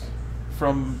teams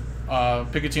from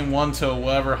pick your team 1 to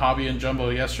whatever hobby and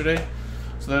jumbo yesterday.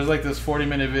 So there's like this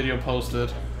 40-minute video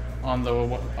posted on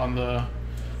the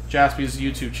Jaspy's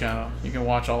YouTube channel. You can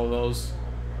watch all of those.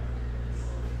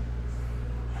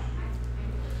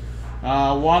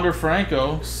 Wander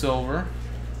Franco, silver.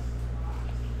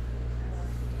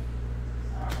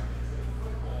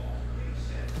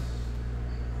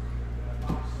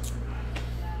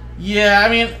 Yeah, I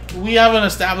mean, we have an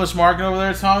established market over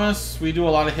there, Thomas. We do a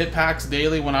lot of hit packs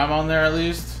daily when I'm on there, at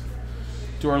least.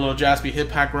 Do our little Jaspy hit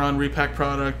pack run, repack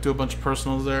product, do a bunch of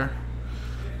personals there.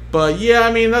 But yeah,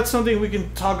 I mean, that's something we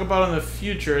can talk about in the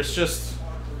future. It's just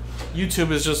YouTube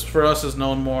is just for us is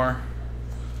known more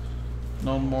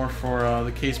for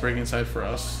the case breaking side for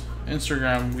us.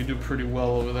 Instagram, we do pretty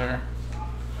well over there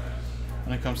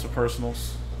when it comes to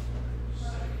personals.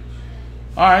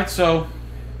 All right, so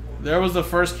there was the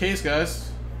first case,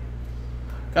 guys.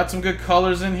 Got some good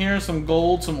colors in here, some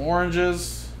gold, some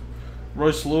oranges.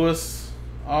 Royce Lewis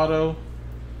auto.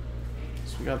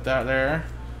 So we got that there.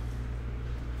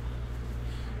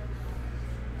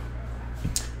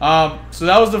 So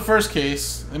that was the first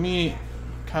case. Let me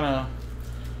kind of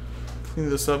clean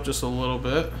this up just a little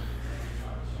bit.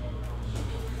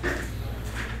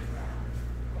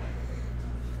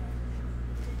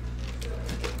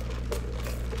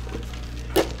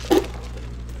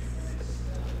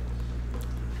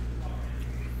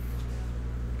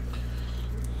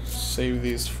 Save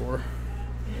these for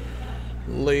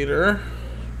later.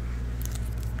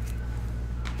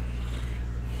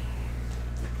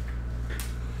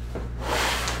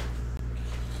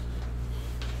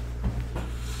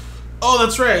 Oh,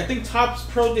 that's right. I think Topps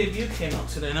Pro Debut came out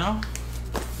today, no?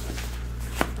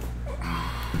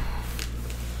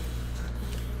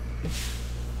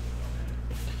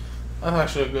 That's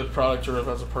actually a good product to rip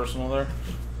as a personal there.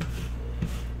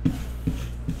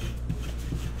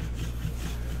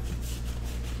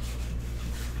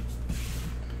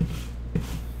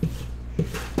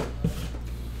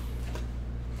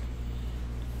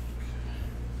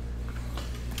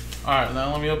 Alright,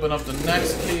 now let me open up the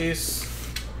next case.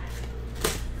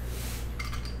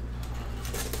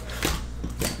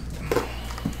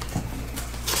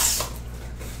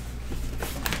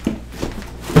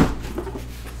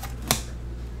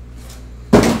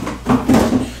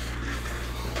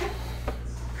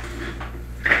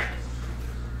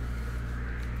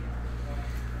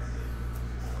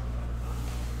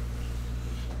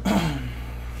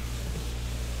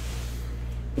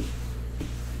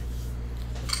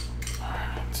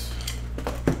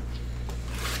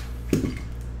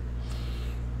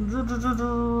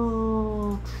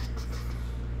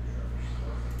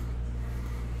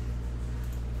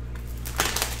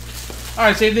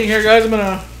 Alright, same thing here, guys. I'm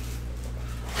gonna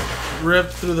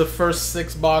rip through the first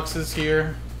 6 boxes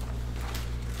here,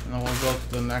 and then we'll go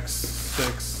to the next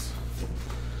 6.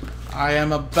 I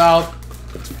am about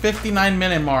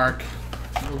 59-minute mark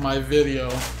of my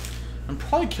video. I'm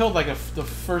probably killed like the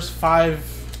first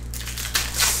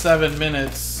 5-7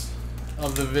 minutes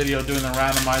of the video doing the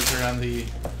randomizer and the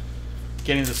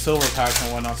getting the silver packs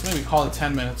and whatnot. So maybe call it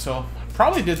 10 minutes. So I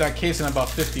probably did that case in about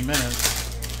 50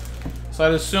 minutes. So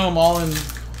I'd assume when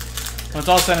it's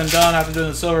all said and done, after doing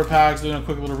the silver packs, doing a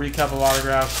quick little recap of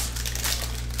autographs,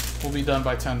 we'll be done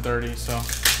by 10:30. So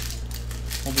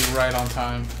we'll be right on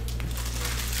time.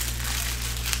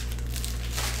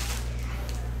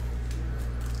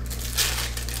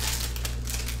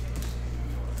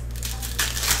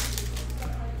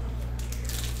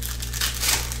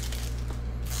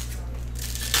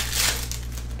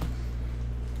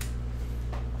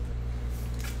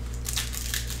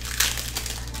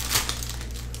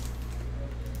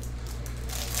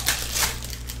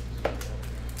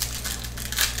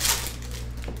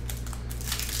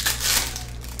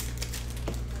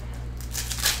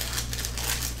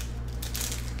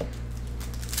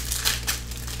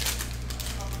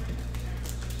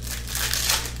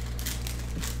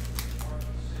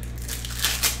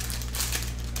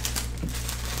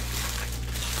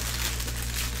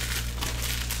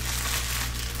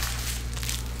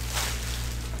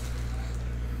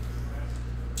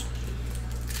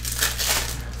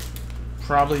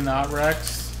 Probably not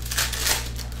Rex.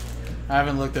 I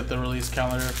haven't looked at the release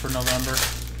calendar for November.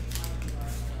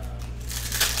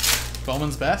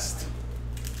 Bowman's best?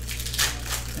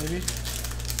 Maybe?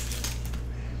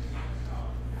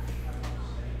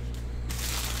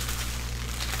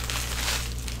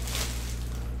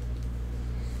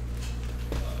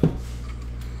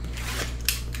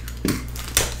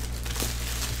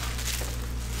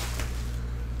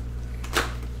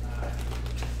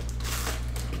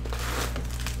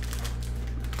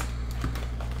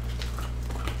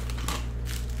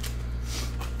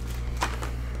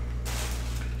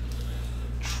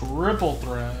 Triple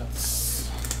threats.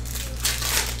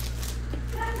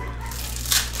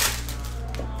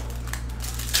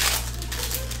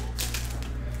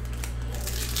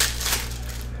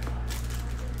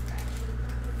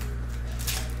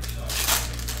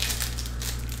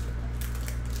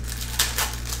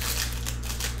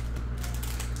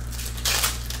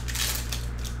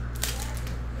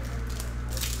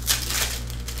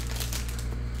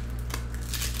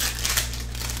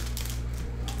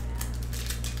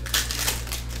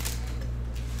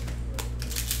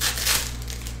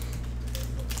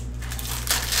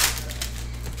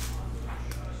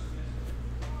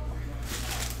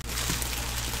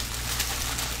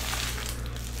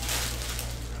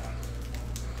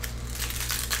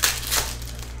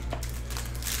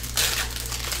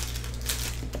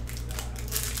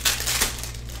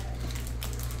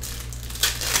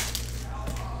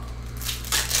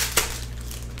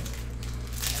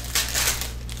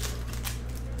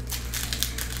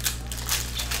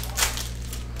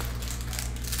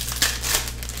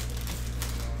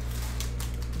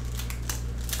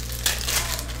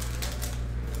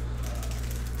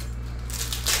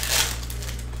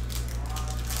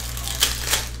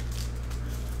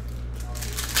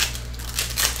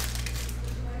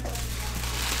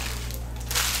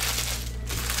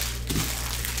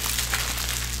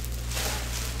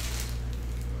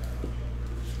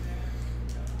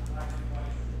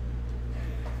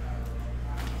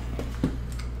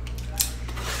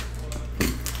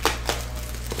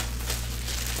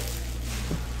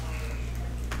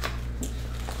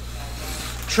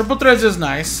 Triple threads is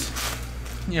nice.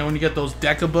 You know, when you get those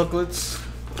Deca booklets.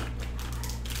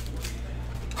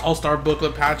 All-Star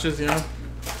booklet patches, you know.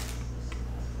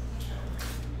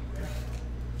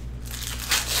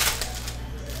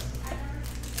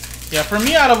 Yeah, for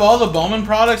me, out of all the Bowman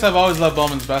products, I've always loved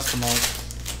Bowman's best the most.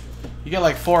 You get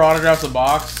like 4 autographs a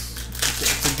box.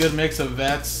 It's a good mix of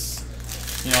vets,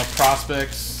 you know,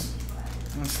 prospects,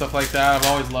 and stuff like that. I've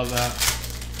always loved that.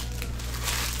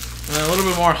 And then a little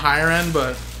bit more higher end,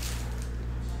 but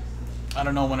I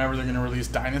don't know whenever they're going to release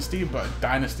Dynasty, but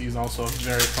Dynasty is also a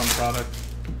very fun product.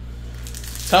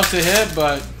 Tough to hit,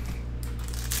 but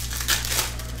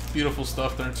beautiful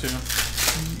stuff there too.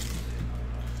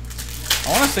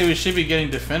 I want to say we should be getting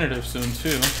Definitive soon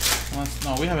too.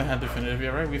 No, we haven't had Definitive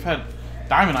yet, right? We've had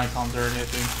Diamond Icons already, I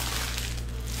think.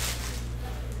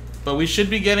 But we should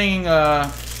be getting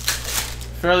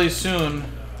fairly soon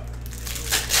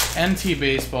NT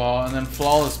Baseball and then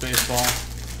Flawless Baseball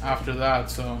after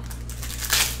that. So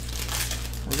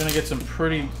we're gonna get some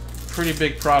pretty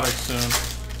big products soon.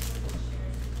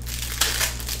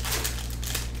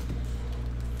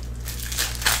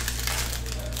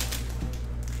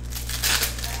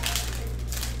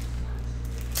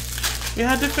 We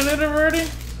had Definitive already?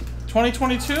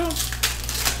 2022?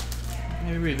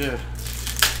 Maybe we did.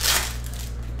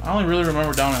 I only really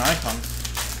remember Dominant Icons.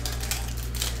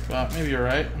 But maybe you're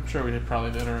right. I'm sure we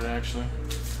probably did already, actually.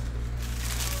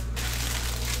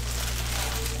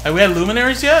 Have we had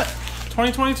Luminaries yet?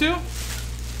 2022?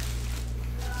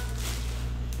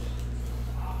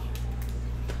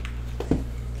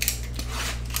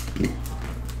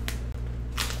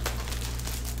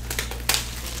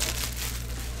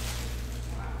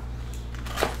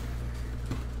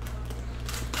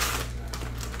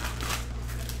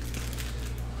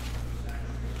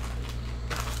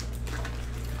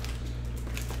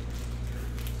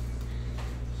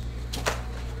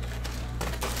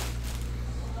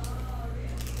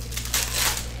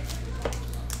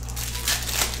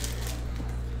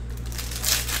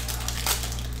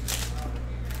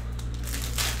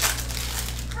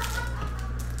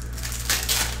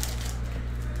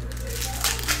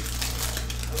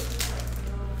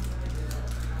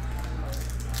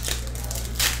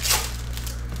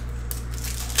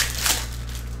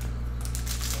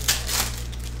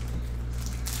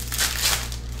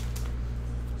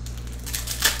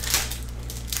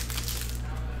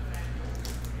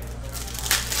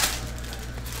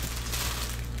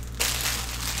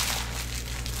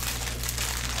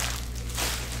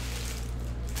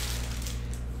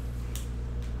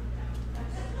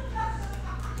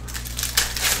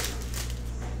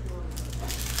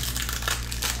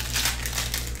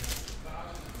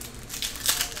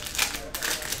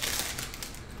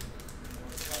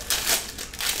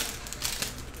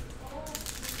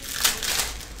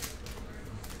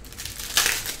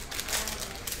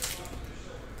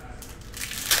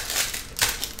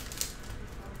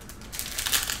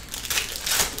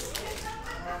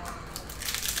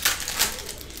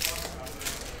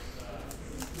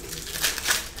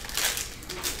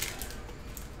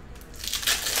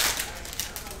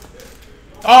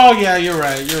 Oh yeah, you're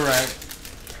right. You're right.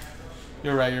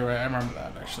 You're right. You're right. I remember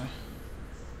that actually.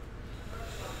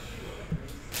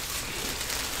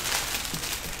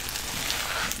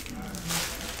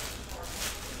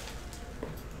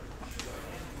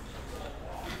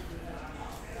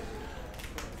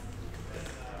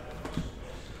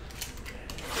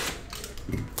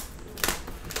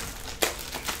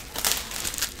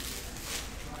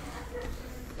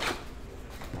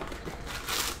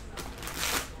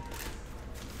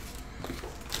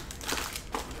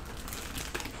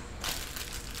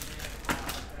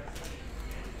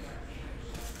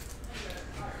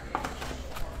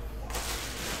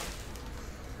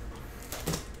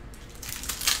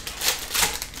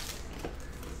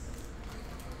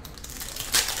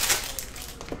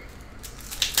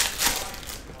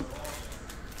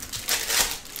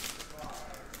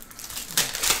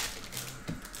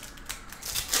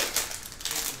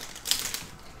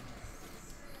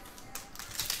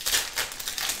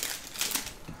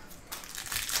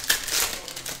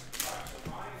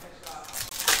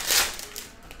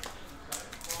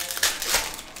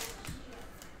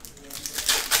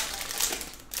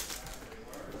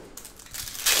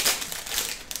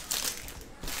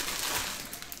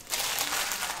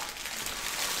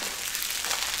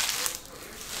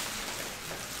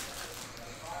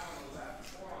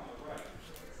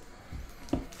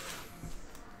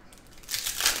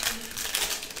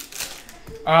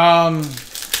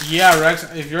 Yeah, Rex,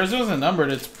 if yours wasn't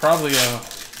numbered, it's probably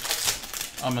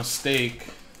a mistake.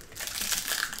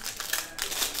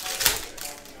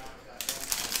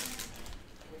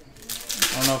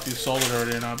 I don't know if you sold it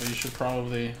already or not, but you should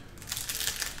probably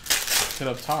hit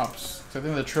up tops. I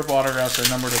think the triple autographs are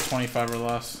numbered to 25 or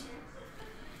less.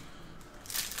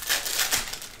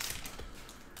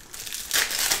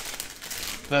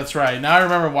 That's right. Now I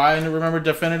remember why I remember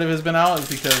Definitive has been out is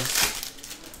because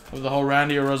of the whole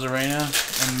Randy Arozarena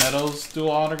and Meadows dual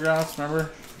autographs.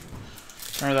 Remember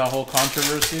that whole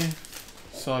controversy?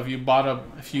 So if you bought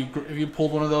if you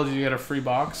pulled one of those, you get a free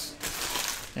box.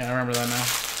 Yeah, I remember that now.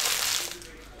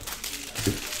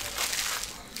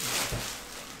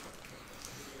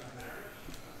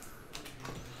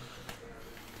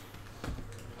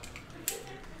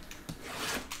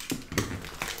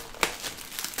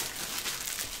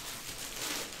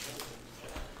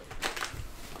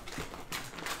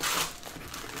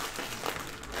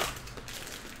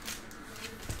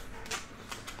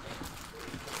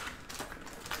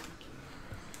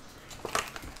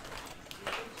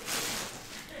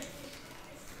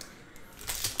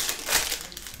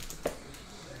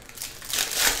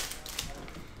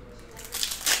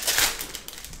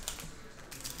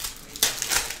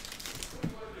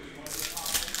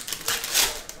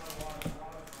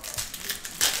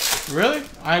 Really?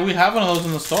 We have one of those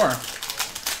in the store.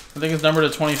 I think it's numbered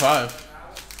to 25.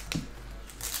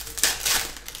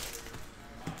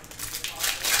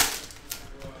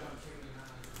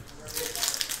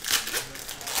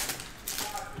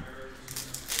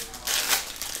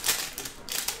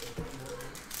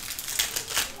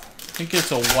 I think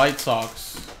it's a White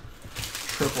Sox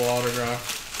triple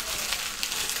autograph.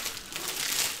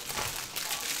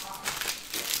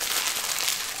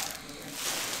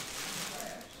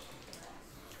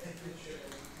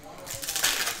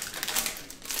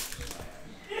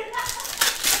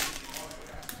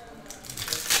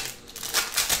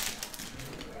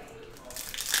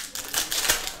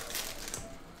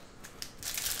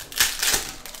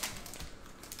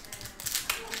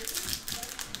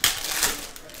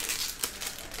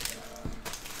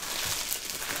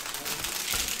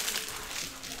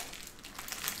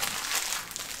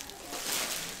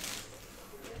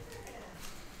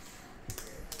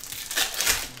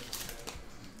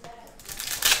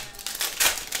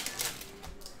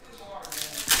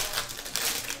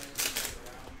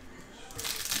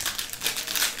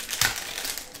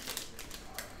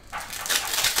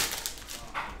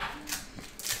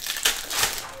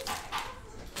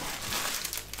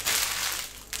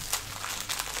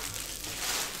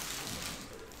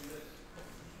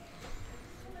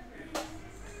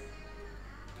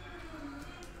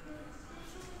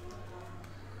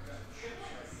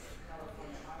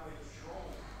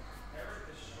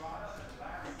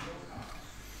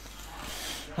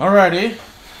 Alrighty,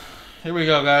 here we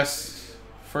go, guys.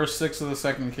 First 6 of the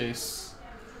second case.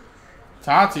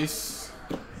 Tatis.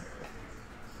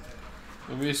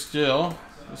 Luis Gil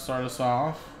to start us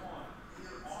off.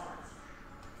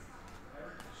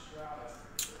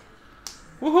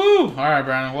 Woohoo! Alright,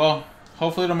 Brandon. Well,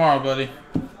 hopefully tomorrow, buddy.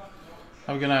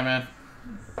 Have a good night, man.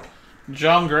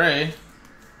 John Gray.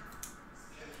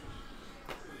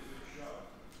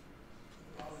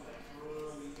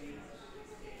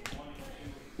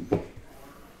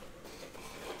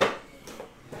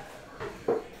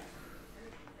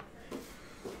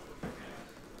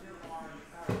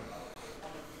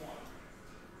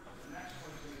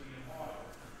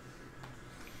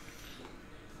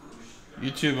 You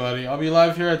too, buddy. I'll be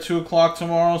live here at 2 o'clock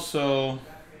tomorrow, so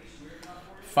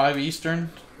 5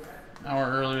 Eastern. An hour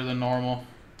earlier than normal.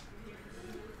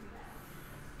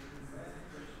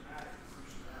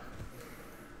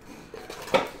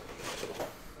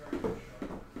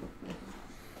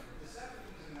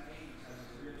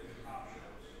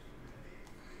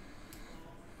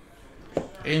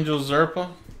 Angel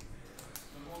Zerpa.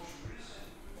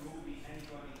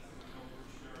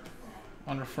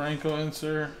 Under Franco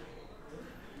insert.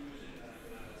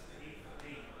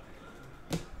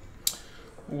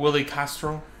 Willie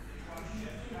Castro.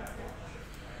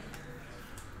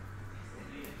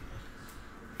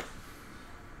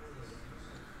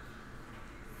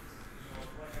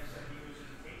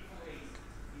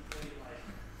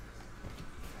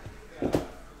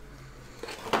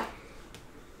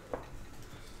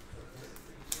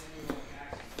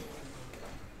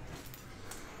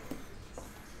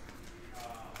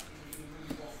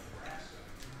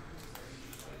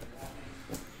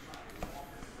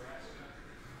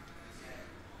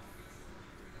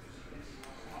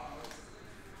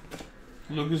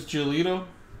 Lucas Giolito,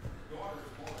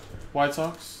 White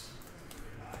Sox.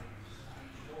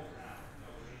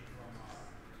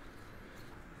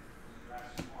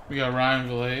 We got Ryan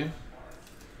Vilade,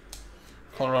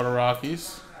 Colorado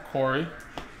Rockies, Corey.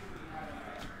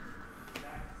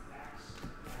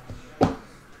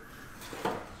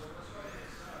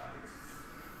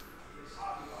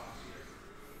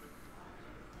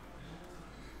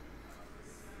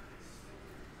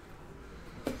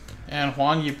 And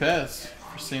Juan Yepez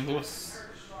for St. Louis.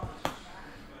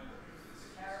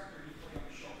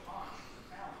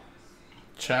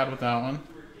 Chad with that one.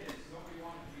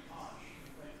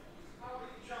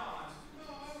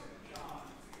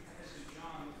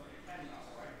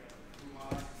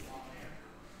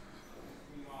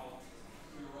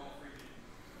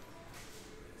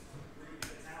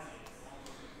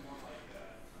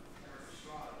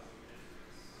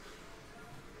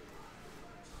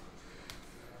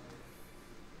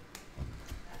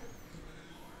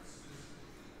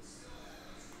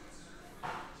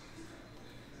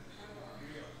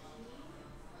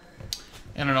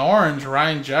 And an orange,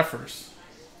 Ryan Jeffers.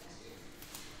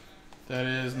 That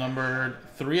is numbered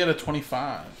 3 out of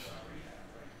 25.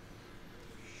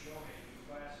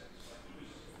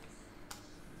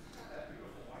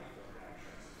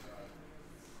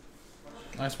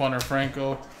 Nice Wander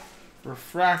Franco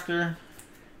refractor.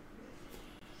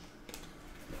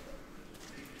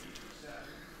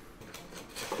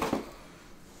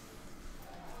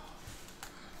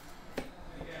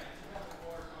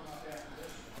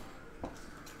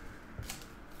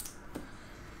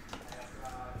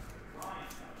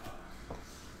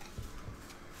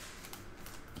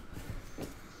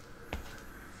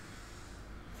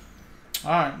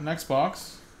 Alright, next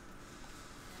box.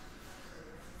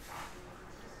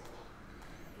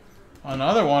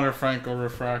 Another Wander Franco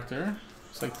refractor.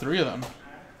 It's like 3 of them.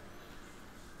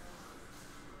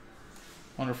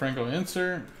 Wander Franco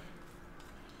insert.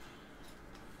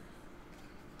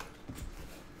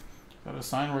 Got a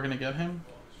sign we're going to get him.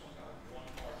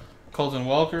 Colton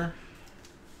Welker.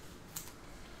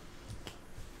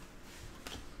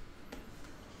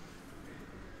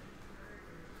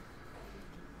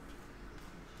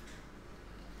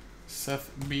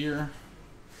 Seth Beer.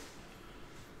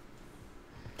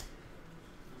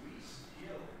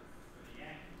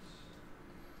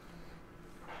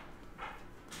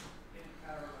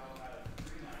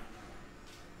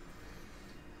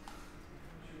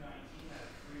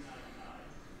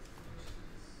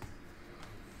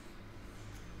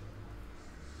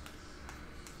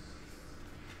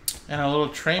 And a little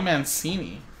Trey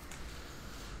Mancini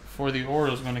for the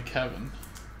Orioles going to Kevin.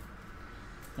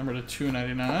 Number to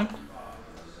 299.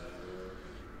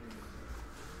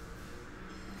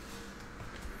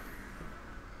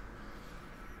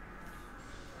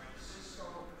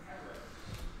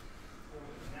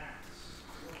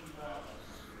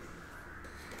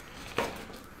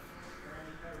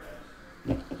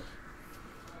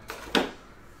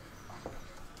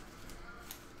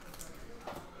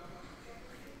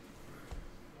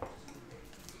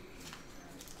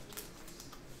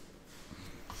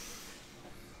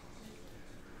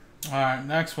 Alright,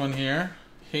 next one here.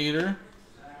 Hader.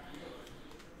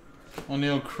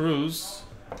 O'Neal Cruz.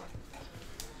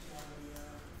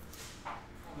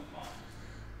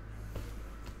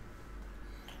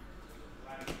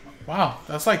 Wow,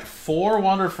 that's like 4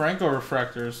 Wander Franco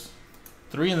refractors.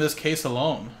 3 in this case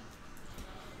alone.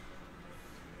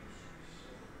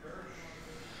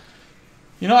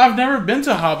 You know, I've never been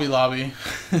to Hobby Lobby,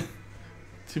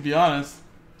 to be honest.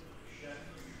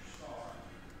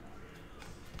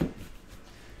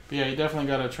 But yeah, you definitely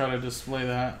got to try to display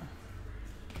that.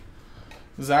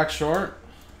 Zach Short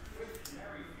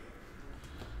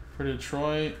for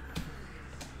Detroit.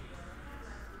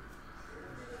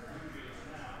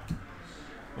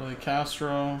 Willie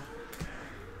Castro.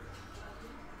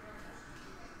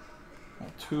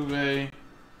 Altuve.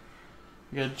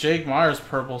 You got Jake Myers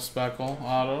purple speckle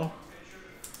auto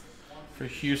for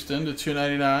Houston to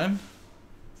 299.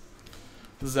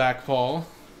 Zach Paul.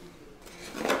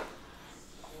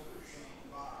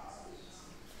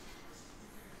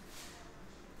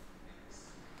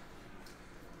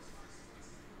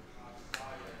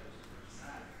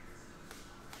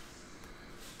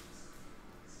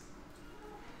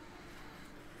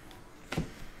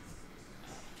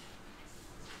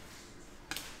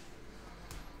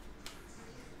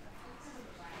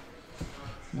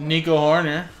 Nico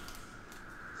Horner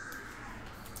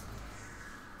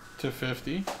to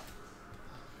 50.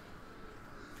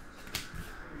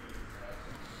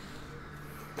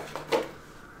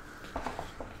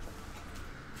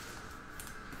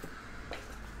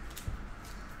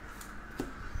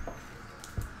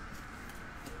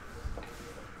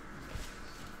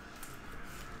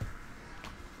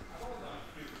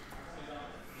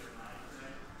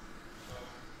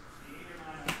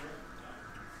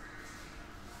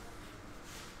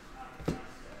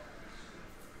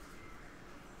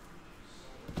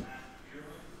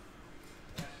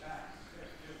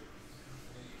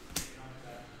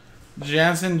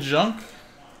 Jansen Junk.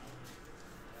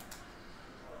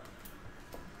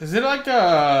 Is it like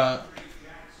a...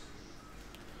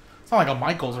 It's not like a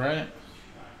Michaels, right?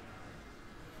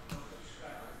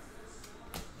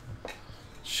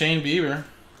 Shane Bieber.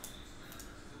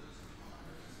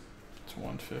 It's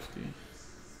 150.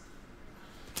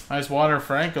 Nice Wander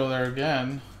Franco there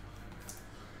again.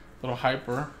 Little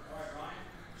hyper.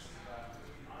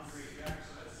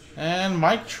 And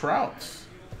Mike Trout.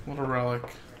 Little relic.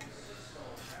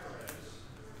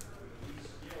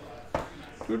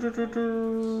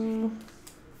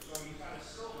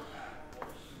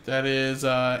 That is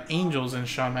Angels and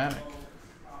Sean Maddock.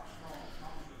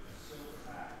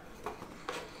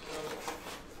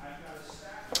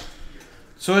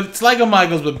 So it's like a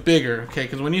Michaels but bigger, okay?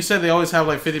 Because when you said they always have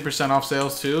like 50% off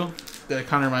sales too, that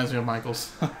kind of reminds me of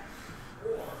Michaels.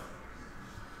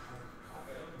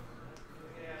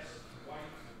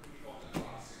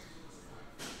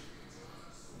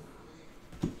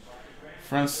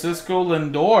 Francisco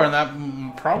Lindor, and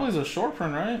that probably is a short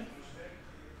print, right?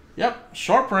 Yep,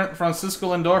 short print, Francisco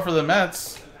Lindor for the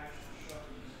Mets.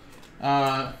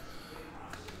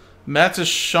 Mets is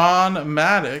Sean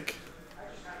Maddock.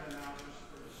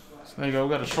 So there you go,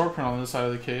 we got a short print on this side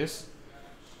of the case.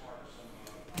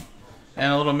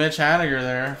 And a little Mitch Haniger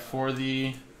there for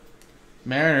the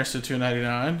Mariners to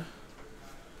 299.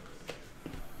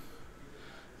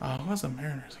 Who has the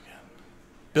Mariners again?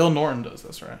 Bill Norton does,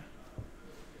 that's right.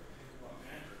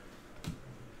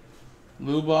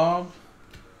 Lou Bob.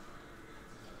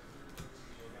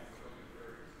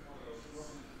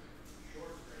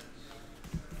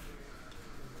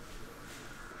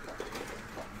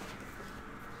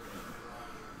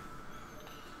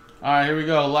 Alright, here we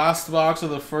go. Last box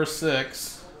of the first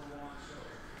 6.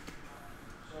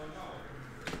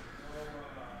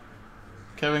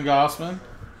 Kevin Gossman.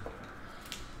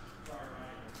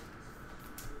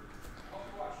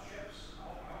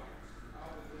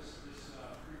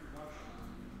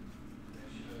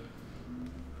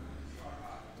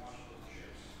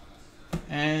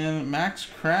 And Max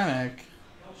Kranick. I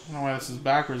don't know why this is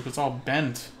backwards, but it's all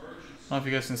bent. I don't know if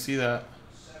you guys can see that.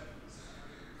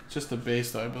 Just the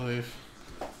base, though, I believe.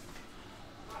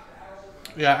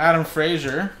 Yeah, Adam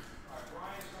Frazier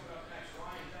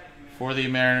for the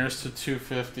Mariners to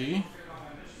 250.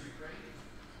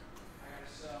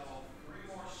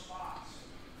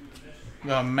 We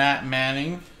got Matt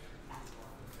Manning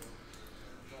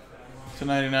to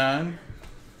 99.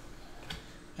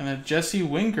 And a Jesse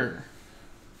Winker.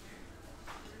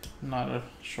 Not a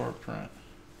short print.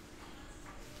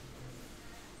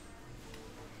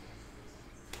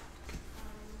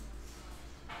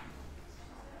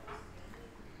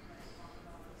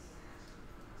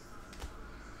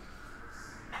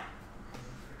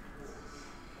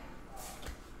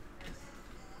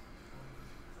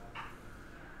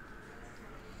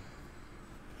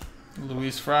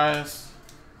 Luis Fries.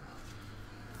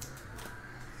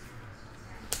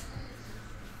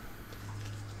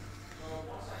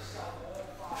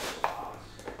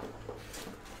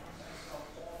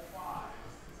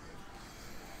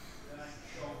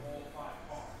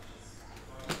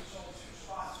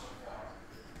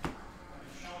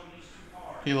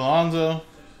 Alonzo.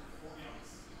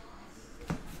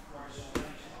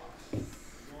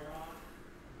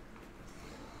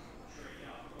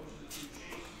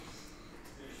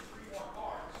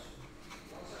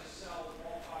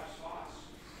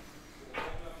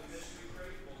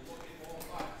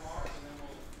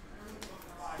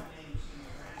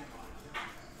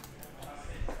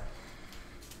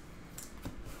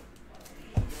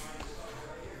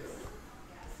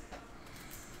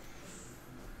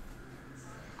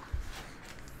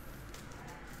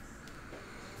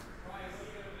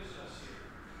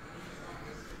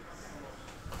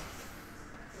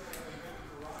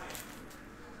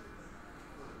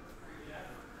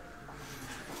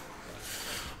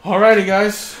 Alrighty,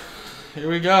 guys, here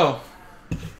we go.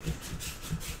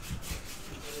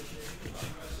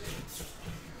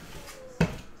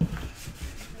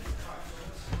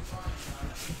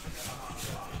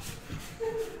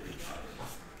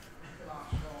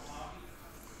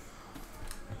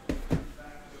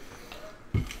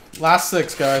 Last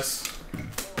 6, guys.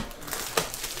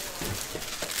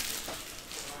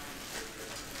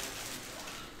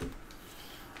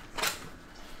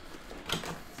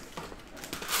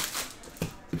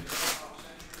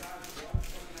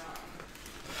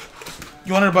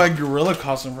 You wanted to buy a gorilla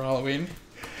costume for Halloween?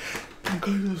 I'm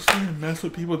going to start to mess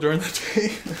with people during the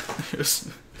day.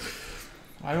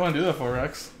 Why do you want to do that for,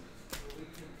 Rex?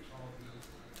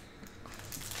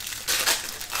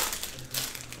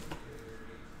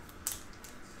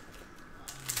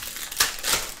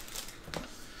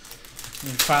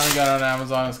 You finally got it on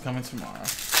Amazon. It's coming tomorrow.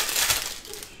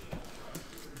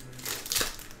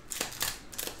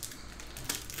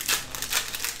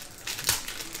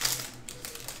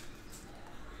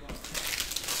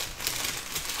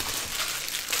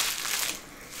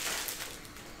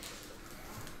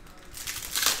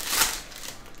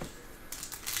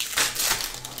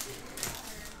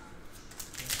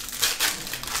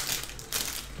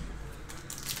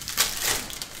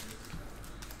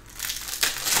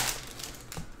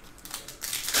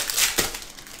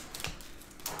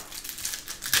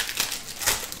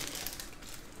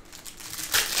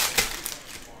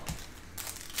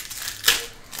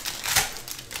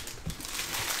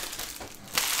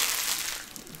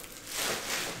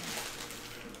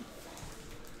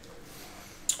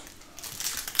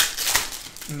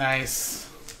 Nice.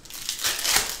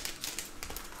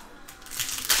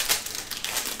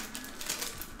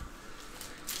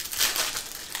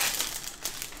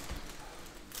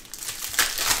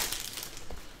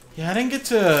 Yeah, I didn't get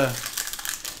to...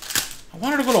 I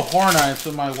wanted to go to Horror Nights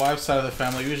with my wife's side of the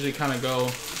family. We usually kind of go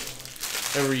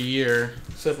every year.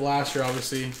 Except last year,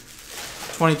 obviously.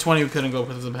 2020, we couldn't go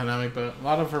because of the pandemic, but a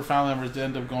lot of her family members did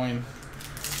end up going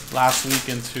last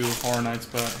weekend to Horror Nights,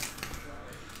 but...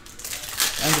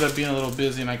 ended up being a little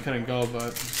busy and I couldn't go,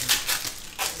 but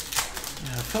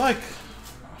yeah, I feel like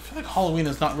Halloween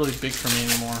is not really big for me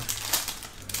anymore.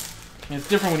 I mean, it's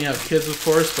different when you have kids, of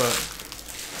course, but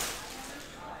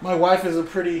my wife is a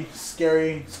pretty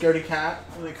scaredy cat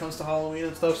when it comes to Halloween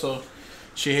and stuff, so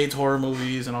she hates horror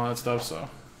movies and all that stuff, so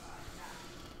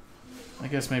I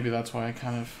guess maybe that's why I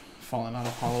kind of fallen out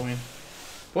of Halloween.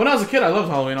 But when I was a kid, I loved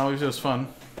Halloween. Always, it was fun.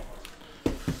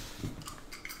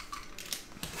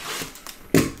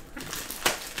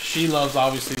 She loves,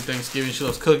 obviously, Thanksgiving. She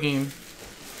loves cooking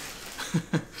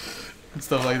and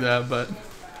stuff like that. But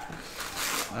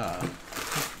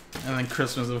and then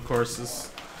Christmas, of course,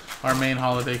 is our main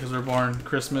holiday because we're born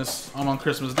Christmas. I'm on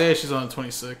Christmas Day. She's on the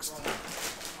 26th.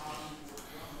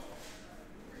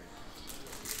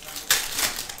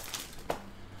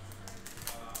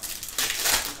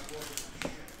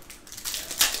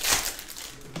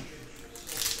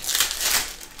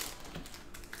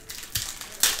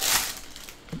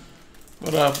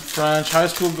 What up, French? High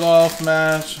school golf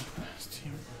match.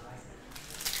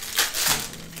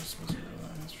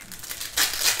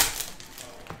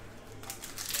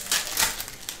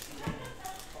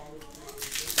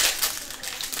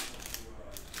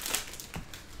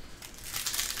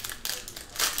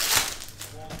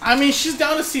 I mean, she's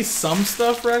down to see some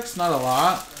stuff, Rex. Not a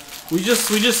lot. We just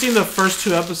seen the first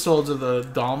 2 episodes of the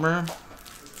Dahmer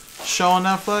show on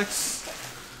Netflix,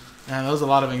 and there was a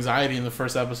lot of anxiety in the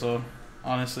first episode.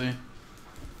 Honestly,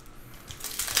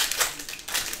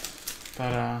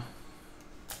 but I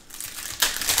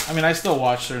mean, I still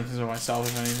watch certain things by myself,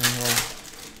 if anything,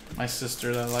 or my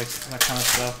sister that likes that kind of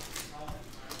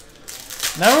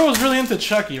stuff. Never was really into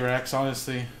Chucky, Rex.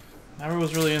 Honestly, never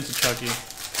was really into Chucky.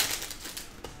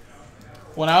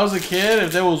 When I was a kid,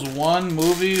 if there was one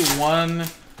movie, one,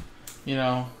 you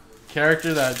know,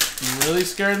 character that really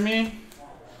scared me,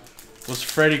 was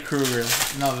Freddy Krueger.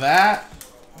 Now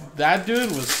that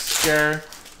dude was scare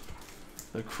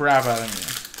the crap out of me.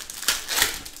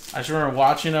 I just remember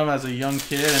watching him as a young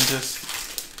kid and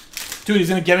just, dude, he's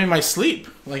gonna get me my sleep.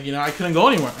 Like, you know, I couldn't go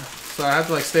anywhere, so I had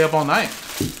to like stay up all night.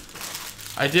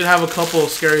 I did have a couple of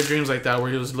scary dreams like that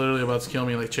where he was literally about to kill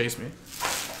me, like chase me.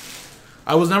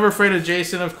 I was never afraid of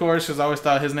Jason, of course, because I always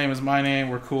thought his name is my name.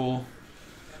 We're cool.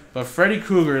 But Freddy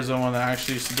Krueger is the one that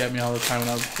actually used to get me all the time when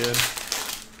I was a kid.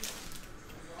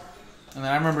 And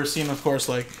then I remember seeing, of course,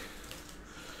 like,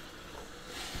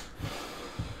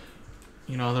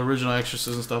 you know, the original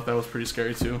Exorcist and stuff. That was pretty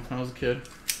scary too when I was a kid.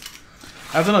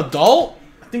 As an adult,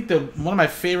 I think one of my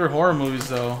favorite horror movies,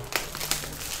 though,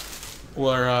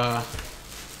 were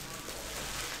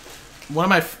one of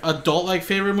my adult-like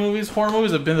favorite movies, horror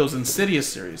movies, have been those Insidious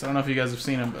series. I don't know if you guys have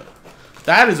seen them, but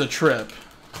that is a trip.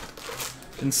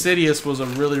 Insidious was a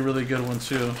really, really good one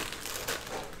too.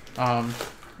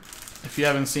 If you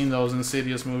haven't seen those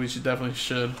Insidious movies, you definitely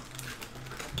should.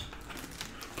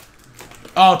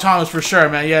 Oh, Thomas, for sure,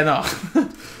 man. Yeah, no.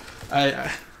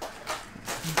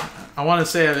 I want to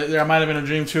say there might have been a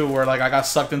dream too where like I got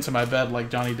sucked into my bed like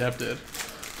Johnny Depp did.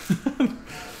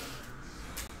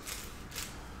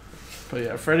 But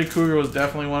yeah, Freddy Krueger was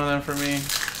definitely one of them for me.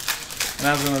 And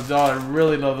as an adult, I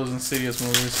really love those Insidious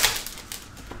movies.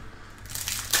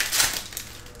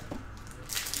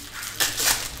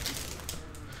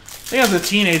 I think as a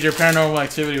teenager, Paranormal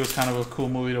Activity was kind of a cool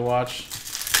movie to watch.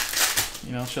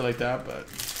 You know, shit like that, but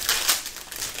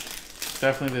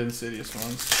definitely the Insidious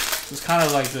ones. It's kind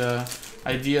of like the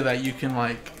idea that you can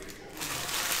like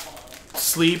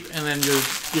sleep and then your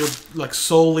like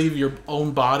soul leave your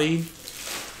own body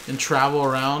and travel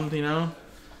around, you know?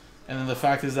 And then the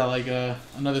fact is that like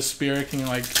another spirit can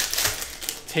like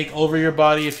take over your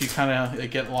body if you kind of like,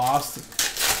 get lost.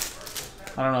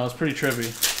 I don't know, it's pretty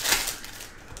trippy.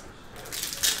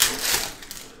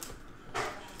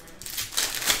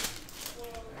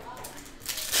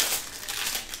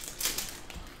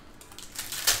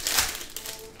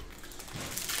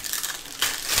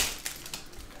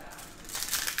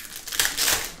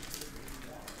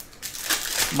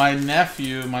 My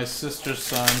nephew, my sister's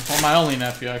son, well, my only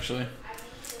nephew actually,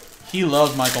 he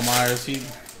loved Michael Myers. He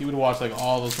would watch like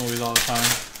all those movies all the time.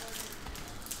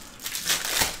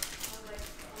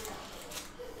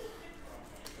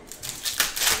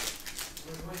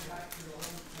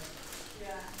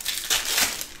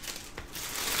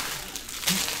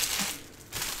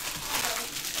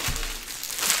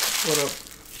 What up?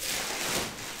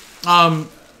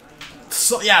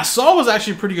 So yeah, Saw was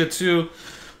actually pretty good too.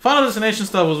 Final Destination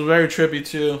stuff was very trippy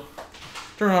too.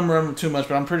 Don't remember them too much,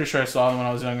 but I'm pretty sure I saw them when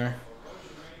I was younger.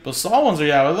 But Saw ones are,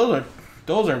 yeah,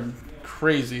 those are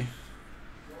crazy.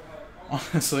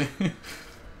 Honestly.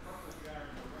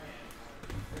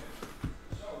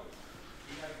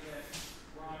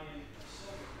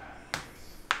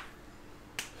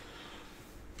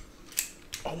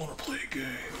 game.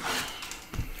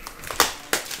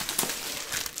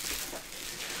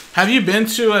 Have you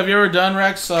ever done,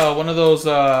 Rex, one of those,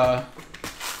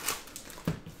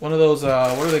 what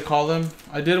do they call them?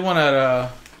 I did one at,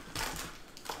 a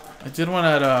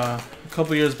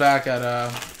couple years back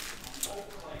at,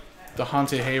 the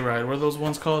Haunted Hayride. What are those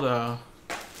ones called?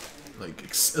 Like,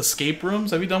 escape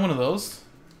rooms? Have you done one of those?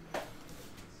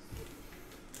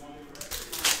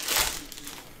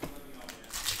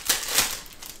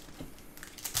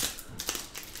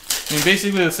 I mean,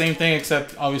 basically the same thing,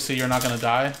 except obviously you're not gonna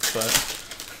die, but...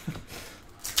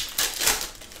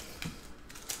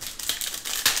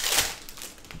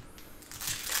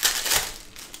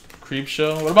 Creep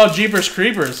show? What about Jeepers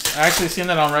Creepers? I actually seen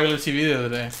that on regular TV the other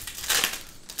day.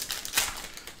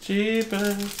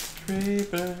 Jeepers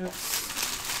Creepers.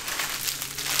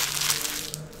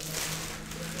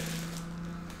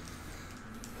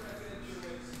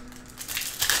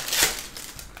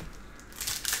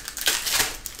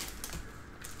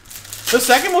 The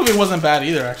second movie wasn't bad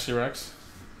either, actually, Rex.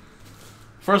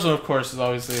 First one, of course, is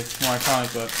obviously more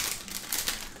iconic, but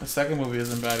the second movie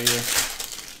isn't bad either.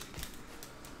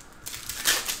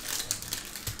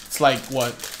 It's like,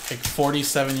 what, like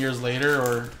 47 years later,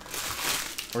 or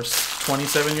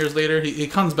 27 years later? He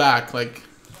comes back, like,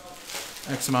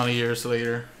 X amount of years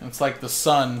later. And it's like the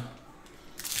son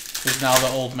is now the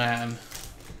old man.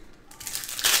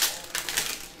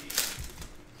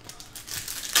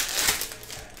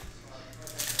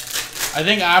 I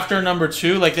think after number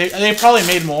 2, like they probably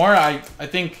made more. I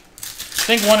think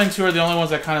 1 and 2 are the only ones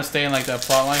that kind of stay in like that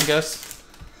plot line, I guess.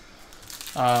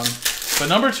 But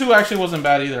number 2 actually wasn't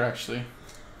bad either. Actually,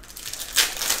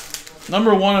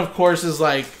 number 1, of course, is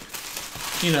like,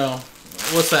 you know,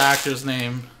 what's the actor's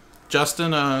name?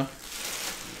 Justin,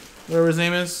 whatever his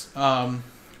name is,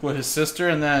 with his sister,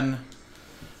 and then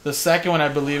the second one, I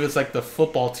believe, is like the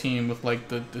football team with like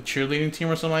the cheerleading team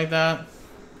or something like that.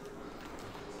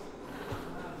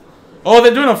 Oh,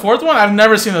 they're doing a 4th one? I've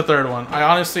never seen the 3rd one.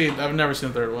 I've never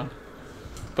seen the 3rd one.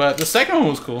 But the second one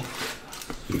was cool.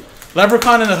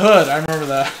 Leprechaun in the Hood. I remember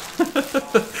that.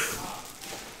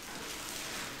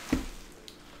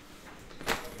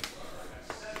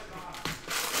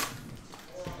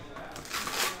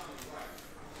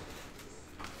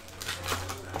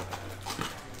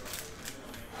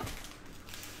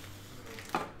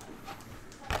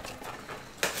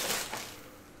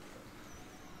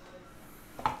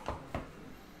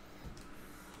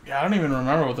 Yeah, I don't even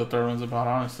remember what the 3rd one's about,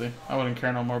 honestly. I wouldn't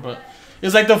care no more, but...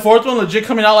 Is, like, the 4th one legit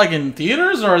coming out, like, in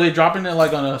theaters? Or are they dropping it,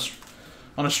 like, on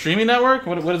a streaming network?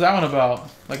 What is that one about?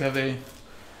 Like, have they...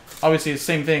 Obviously, it's the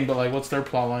same thing, but, like, what's their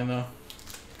plot line, though?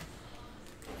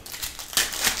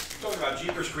 Talking about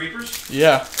Jeepers Creepers?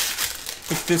 Yeah.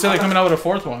 They said they're coming out with a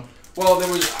 4th one. Well, there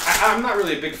was... I'm not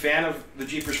really a big fan of the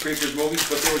Jeepers Creepers movies,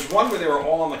 but there was one where they were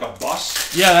all on, like, a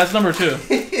bus. Yeah, that's number 2.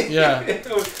 Yeah.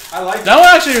 I like that one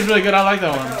actually was really good. I like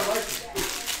that one. I like it.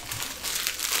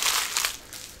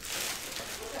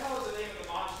 What the hell is the name of the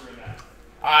monster in that?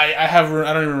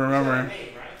 I don't even remember.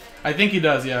 Name, right? I think he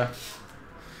does, yeah.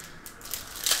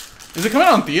 Is it coming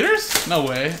out in theaters? No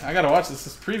way. I gotta watch this.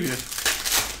 This is preview.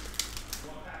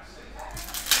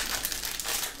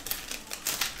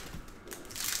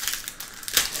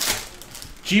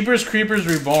 Jeepers Creepers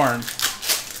Reborn.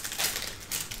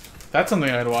 That's something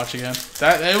I'd watch again.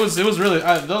 It was really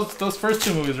those first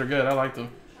 2 movies are good. I liked them.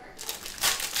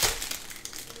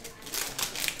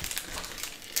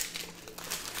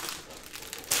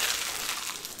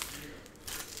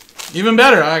 Even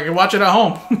better, I can watch it at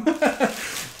home.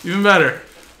 Even better,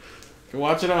 I can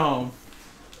watch it at home.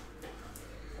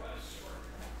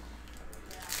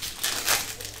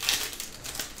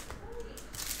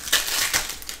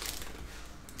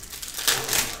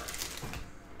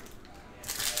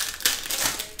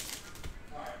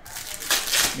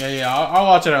 Yeah, I'll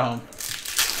watch it at home.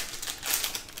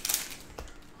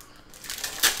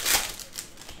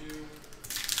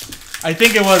 I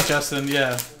think it was Justin,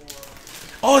 yeah.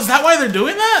 Oh, is that why they're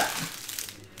doing that?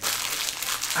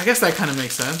 I guess that kind of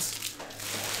makes sense.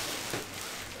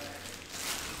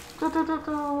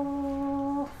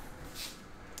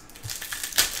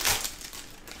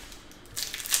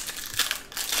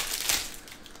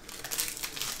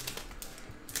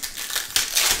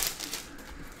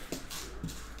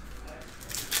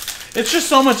 It's just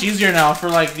so much easier now for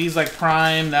like these like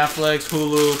Prime, Netflix,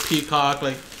 Hulu, Peacock,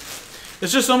 like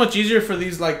it's just so much easier for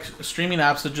these like streaming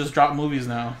apps to just drop movies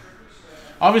now.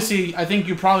 Obviously, I think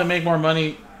you probably make more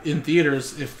money in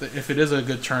theaters if it is a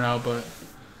good turnout, but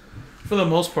for the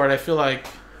most part, I feel like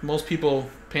most people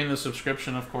paying the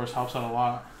subscription, of course, helps out a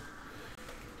lot.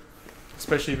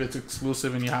 Especially if it's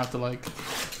exclusive and you have to like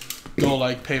go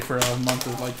like pay for a month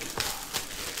of like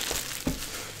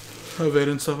of it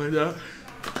and stuff like that.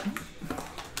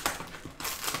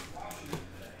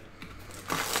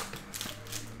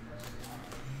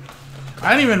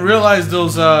 I didn't even realize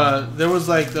those. There was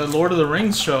like the Lord of the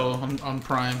Rings show on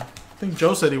Prime. I think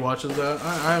Joe said he watches that.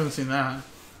 I haven't seen that.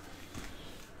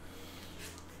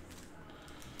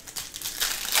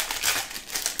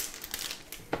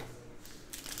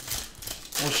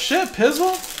 Well, shit,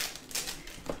 Pizzle.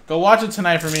 Go watch it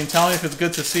tonight for me and tell me if it's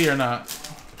good to see or not.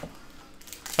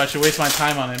 If I should waste my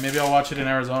time on it. Maybe I'll watch it in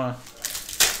Arizona.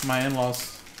 My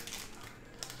in-laws.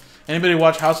 Anybody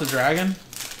watch House of Dragon?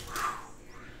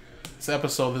 This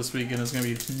episode this weekend is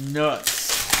going to be nuts.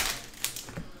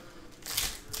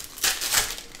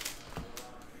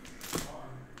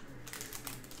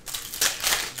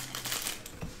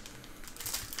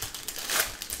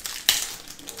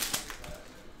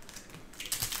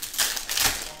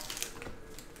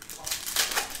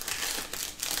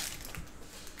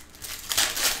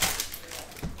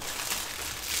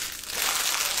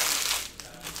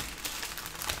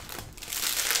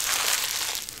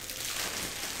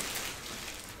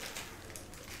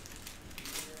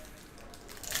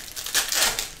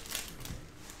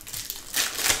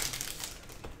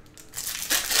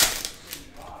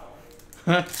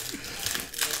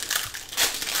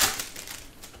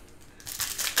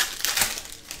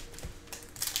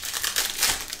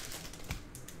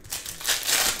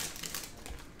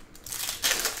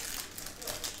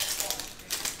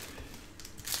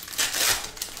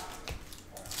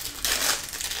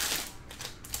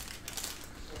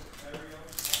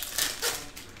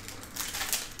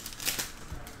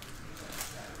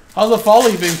 How's the fall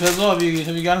league been, Pizzle? Have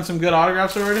you gotten some good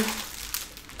autographs already?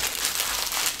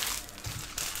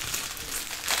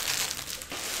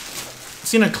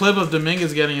 Seen a clip of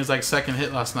Dominguez getting his like second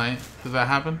hit last night. Did that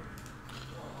happen?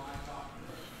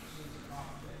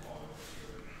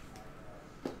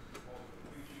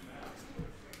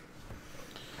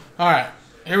 Alright.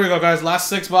 Here we go, guys. Last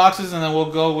 6 boxes, and then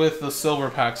we'll go with the silver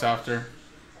packs after.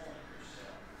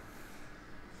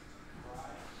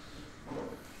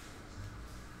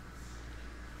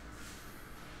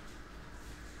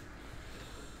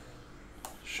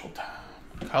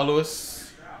 Showtime. Kyle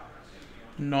Lewis.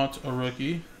 Not a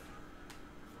rookie.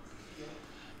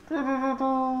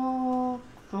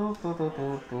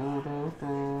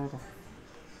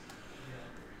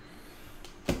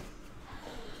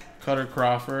 Cutter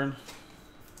Crawford.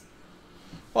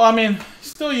 Well, I mean,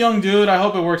 still a young dude. I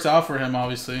hope it works out for him,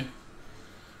 obviously.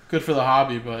 Good for the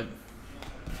hobby, but...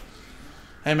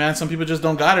 Hey, man, some people just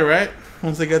don't got it, right?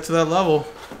 Once they get to that level.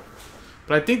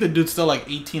 But I think the dude's still like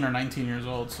 18 or 19 years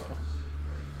old, so...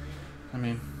 I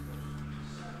mean...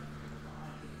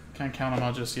 Can't count him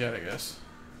out just yet, I guess.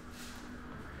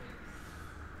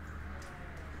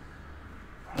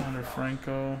 Under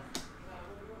Franco.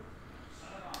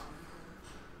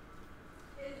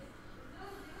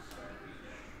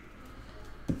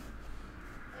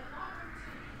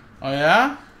 Oh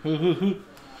yeah?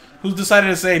 Who's decided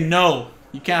to say no?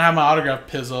 You can't have my autograph,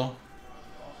 Pizzo.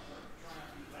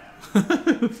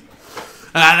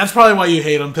 That's probably why you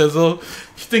hate him, Pizzo.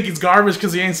 You think he's garbage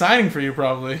because he ain't signing for you,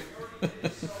 probably.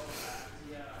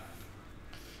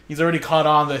 He's already caught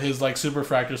on that his like super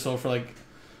fractor sold for like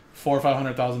 $400,000 or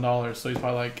 $500,000, so he's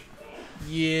probably like,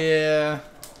 yeah.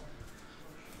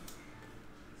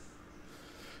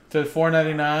 To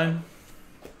 $4.99.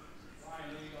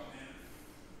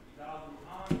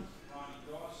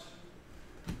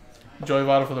 Joey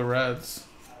Votto for the Reds.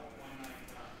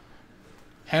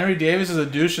 Henry Davis is a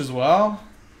douche as well.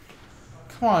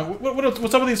 Come on,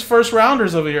 what's up with these first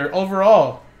rounders over here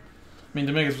overall? I mean,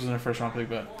 Dominguez was in a first round pick,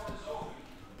 but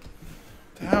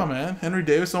the hell, man, Henry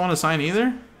Davis don't want to sign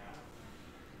either.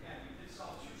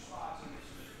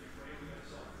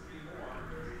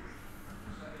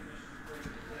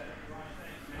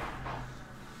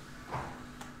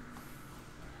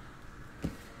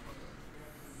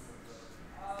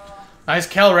 Nice,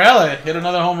 Kel Raleigh hit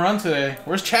another home run today.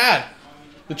 Where's Chad?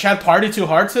 Did Chad party too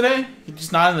hard today? He's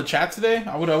just not in the chat today.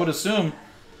 I would assume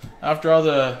after all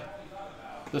the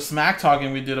smack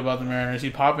talking we did about the Mariners,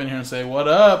 he'd pop in here and say, "What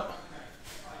up?"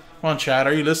 Come on, Chad,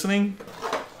 are you listening?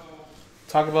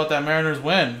 Talk about that Mariners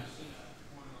win.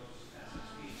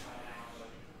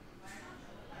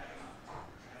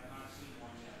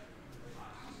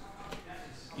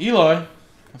 Eloy,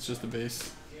 that's just the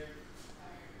base.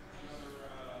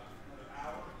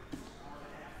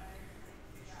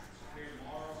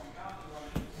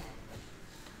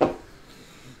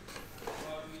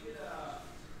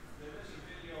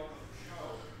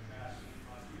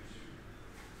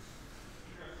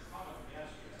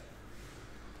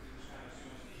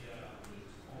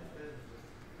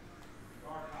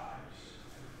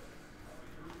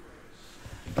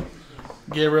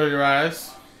 Gabriel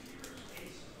Urias.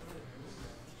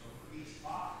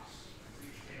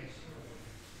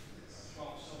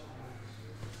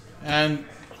 And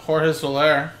Jorge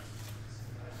Soler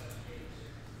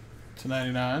to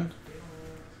 99.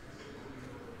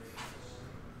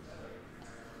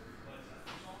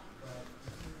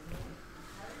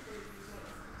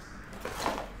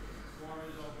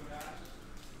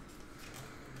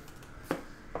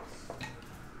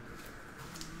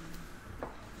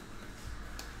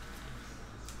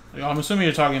 I'm assuming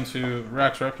you're talking to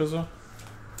Rex, right, Pizzo?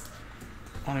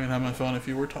 I don't even have my phone if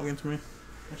you were talking to me.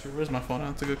 Actually, where's my phone?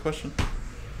 That's a good question.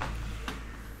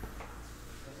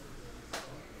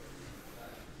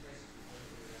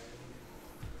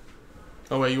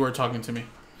 Oh, wait, you were talking to me.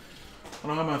 I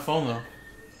don't have my phone, though.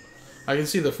 I can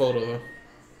see the photo, though.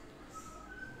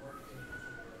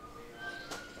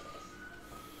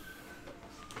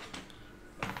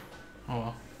 Oh,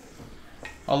 well.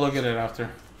 I'll look at it after.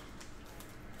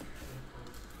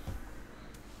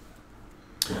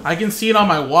 I can see it on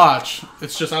my watch.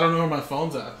 It's just I don't know where my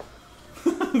phone's at.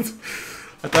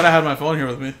 I thought I had my phone here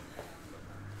with me.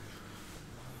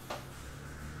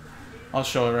 I'll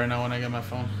show it right now when I get my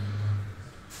phone.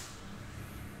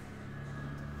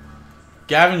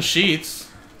 Gavin Sheets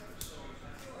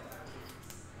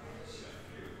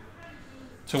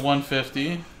to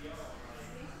 150.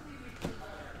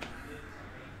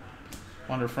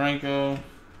 Wander Franco.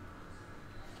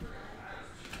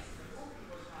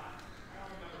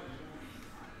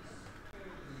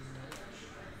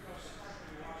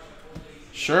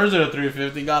 Scherzer at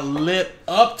 350 got lit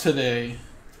up today.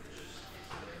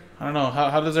 I don't know.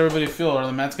 How does everybody feel? Are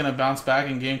the Mets going to bounce back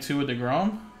in Game 2 with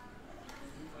DeGrom?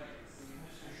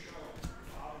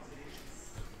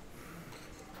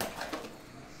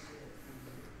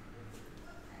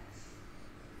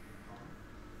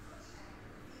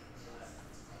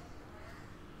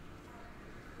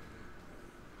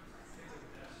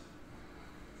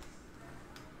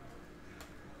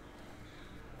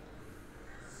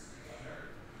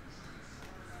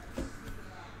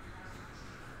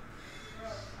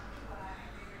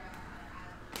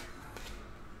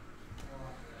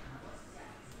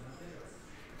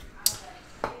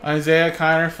 Isaiah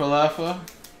Kiner Falefa.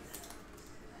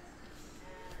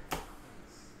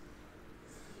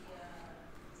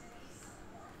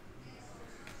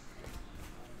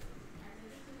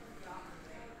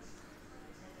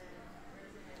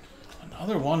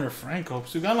 Another Wander Franco.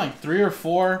 So we got like 3 or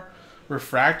 4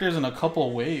 refractors and a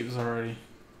couple waves already.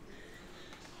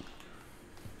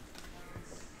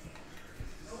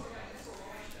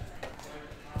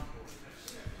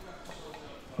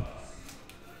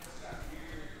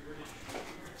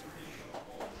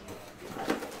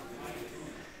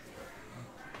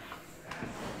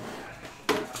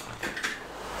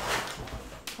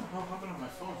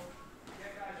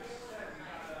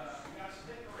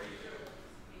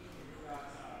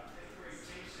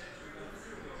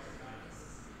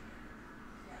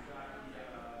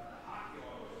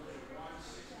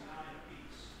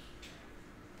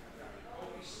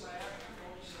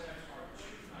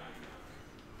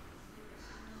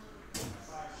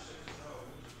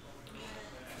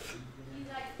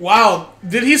 Wow,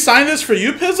 did he sign this for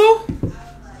you, Pizzle?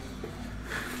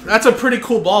 That's a pretty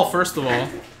cool ball, first of all.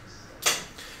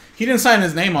 He didn't sign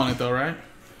his name on it, though, right?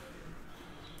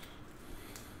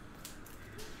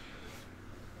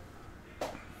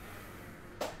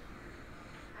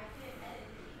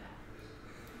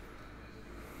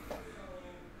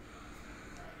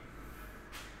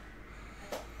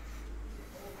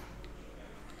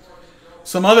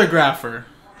 Some other grapher.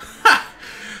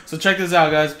 So check this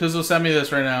out, guys. Pizzo sent me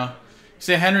this right now. You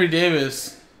say Henry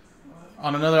Davis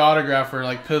on another autographer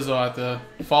like Pizzo at the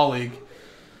Fall League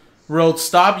wrote,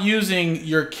 "Stop using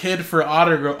your kid for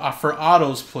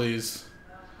autos, please."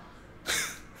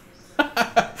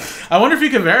 I wonder if you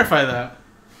can verify that.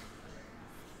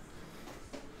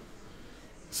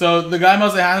 So the guy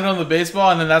must have handed him the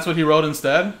baseball, and then that's what he wrote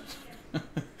instead.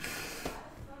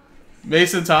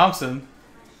 Mason Thompson.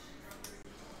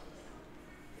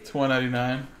 It's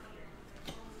 $199.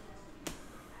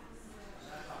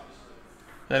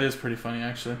 That is pretty funny,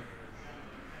 actually.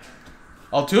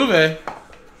 Altuve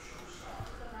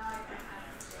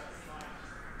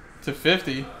to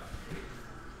 50.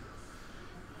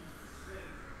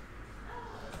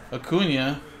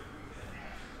 Acuna.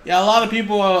 Yeah, a lot of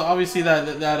people obviously that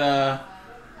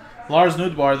Lars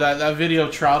Nootbaar, that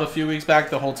video Trout a few weeks back,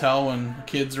 the hotel when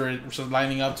kids were just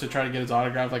lining up to try to get his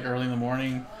autograph like early in the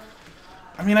morning.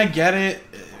 I mean, I get it.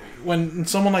 When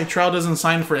someone like Trout doesn't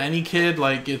sign for any kid,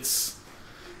 like it's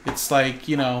like,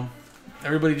 you know,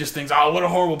 everybody just thinks, oh, what a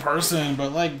horrible person.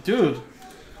 But like, dude,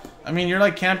 I mean, you're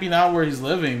like camping out where he's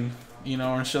living, you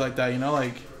know, and shit like that. You know,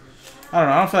 like I don't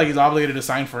know. I don't feel like he's obligated to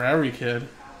sign for every kid.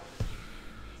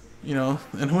 You know,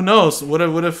 and who knows? What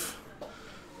if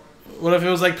it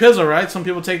was like Pizzle, right? Some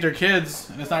people take their kids,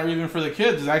 and it's not even for the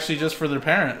kids. It's actually just for their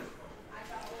parent.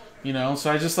 You know,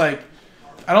 so I just like,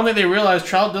 I don't think they realize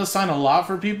Trout does sign a lot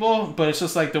for people, but it's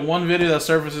just like the one video that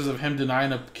surfaces of him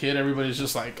denying a kid, everybody's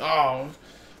just like, oh,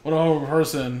 what a horrible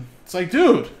person. It's like,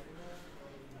 dude.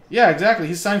 Yeah, exactly.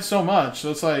 He signed so much,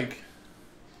 so it's like,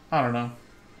 I don't know.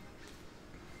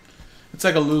 It's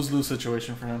like a lose-lose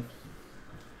situation for him.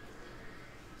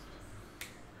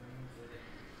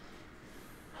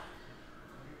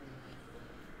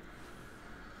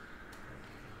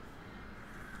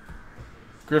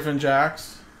 Griffin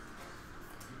Jacks.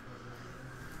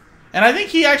 And I think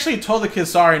he actually told the kid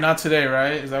sorry, not today,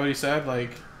 right? Is that what he said?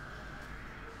 Like,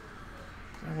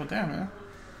 well, damn, man.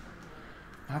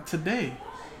 Not today.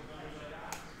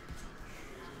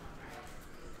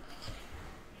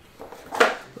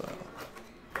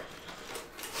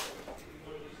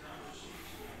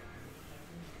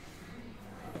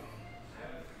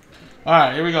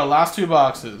 Alright, here we go. Last two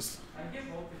boxes.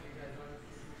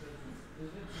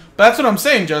 But that's what I'm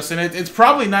saying, Justin. It's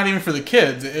probably not even for the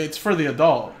kids. It's for the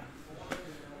adult.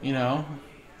 You know?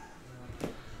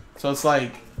 So it's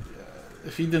like,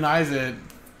 if he denies it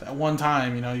at one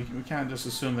time, you know, we can't just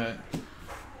assume that,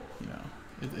 you know,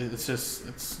 it's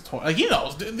just, like, he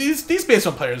knows. These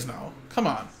baseball players know. Come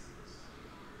on.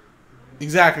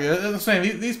 Exactly. I'm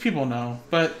saying, these people know.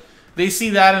 But they see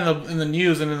that in the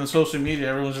news and in the social media.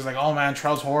 Everyone's just like, oh, man,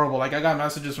 Trout's horrible. Like, I got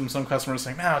messages from some customers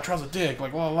saying, man, Trout's a dick.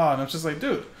 Like, blah, blah, blah. And I'm just like,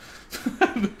 dude.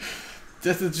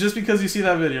 It's just because you see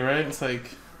that video, right? It's like...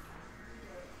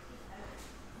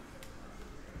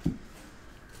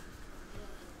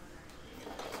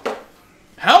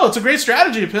 Hell, it's a great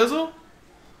strategy, Pizzle.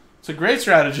 It's a great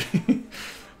strategy.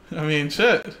 I mean,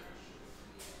 shit.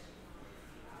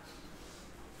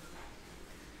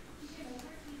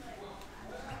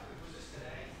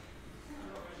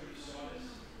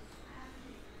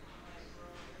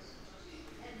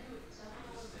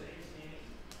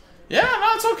 Yeah,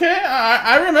 no, it's okay.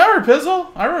 I remember,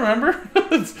 Pizzle. I remember.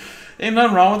 Ain't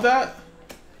nothing wrong with that.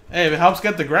 Hey, it helps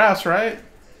get the grass, right?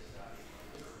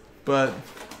 But,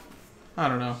 I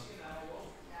don't know.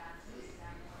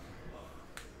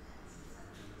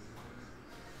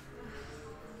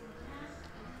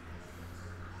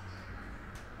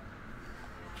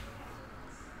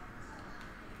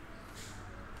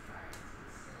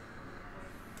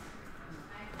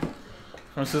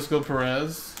 Francisco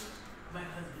Perez.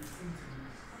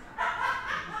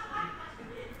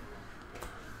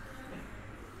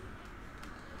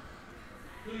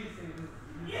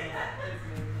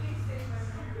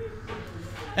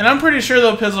 And I'm pretty sure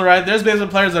though, Pizzle, right? There's baseball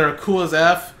players that are cool as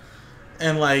F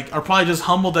and like are probably just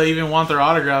humbled to even want their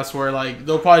autographs, where like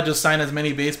they'll probably just sign as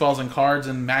many baseballs and cards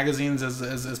and magazines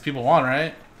as people want,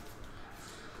 right?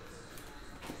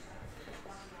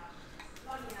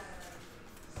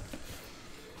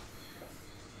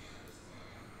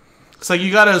 It's like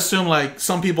you gotta assume like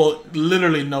some people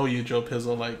literally know you, Joe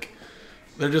Pizzle. Like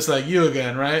they're just like you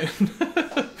again, right?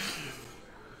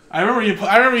 I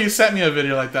remember you sent me a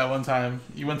video like that one time.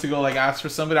 You went to go like ask for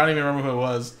somebody. I don't even remember who it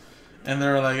was, and they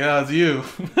were like, "Oh, it's you."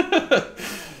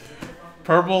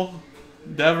 Purple,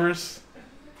 Devers.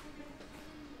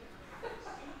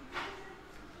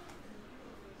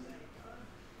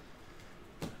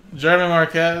 Jeremy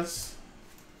Marquez.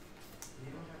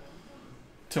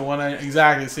 To one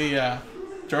exactly. See, yeah.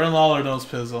 Jordan Lawler knows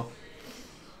Pizzle.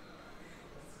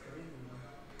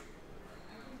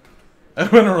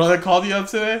 Edwin Arroyo called you up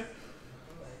today?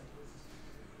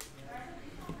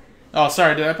 Oh,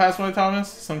 sorry. Did I pass one, Thomas?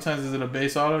 Sometimes is it a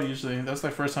base auto? Usually, that's the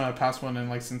first time I passed one in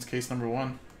like since case number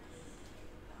 1.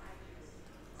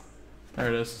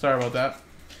 There it is. Sorry about that.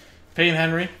 Peyton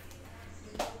Henry.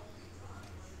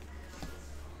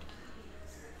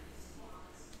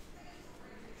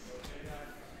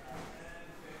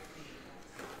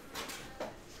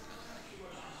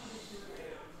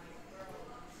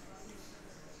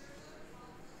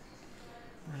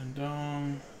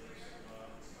 Rendon.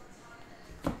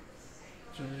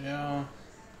 Juriel.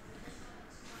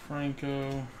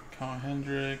 Franco. Kyle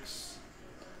Hendricks.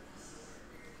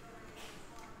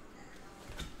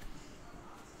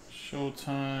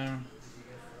 Showtime.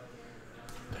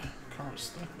 Damn, car was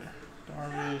stuck there.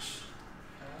 Darvish.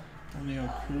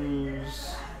 O'Neal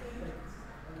Cruz.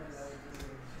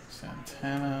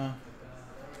 Santana.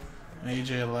 And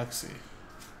AJ Alexi.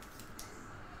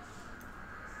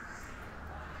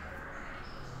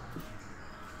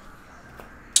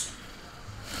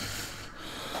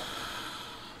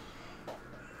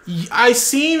 I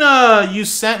seen you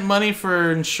sent money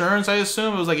for insurance. I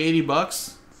assume it was like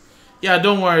 $80. Yeah,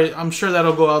 don't worry. I'm sure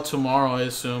that'll go out tomorrow. I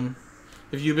assume.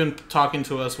 If you've been talking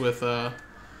to us with the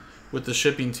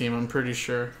shipping team, I'm pretty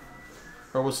sure,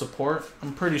 or with support,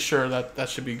 I'm pretty sure that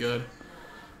should be good.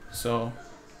 So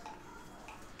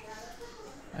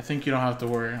I think you don't have to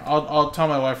worry. I'll tell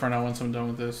my wife right now once I'm done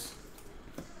with this.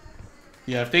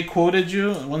 Yeah, if they quoted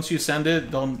you, once you send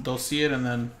it, they'll see it, and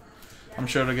then I'm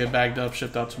sure it'll get bagged up,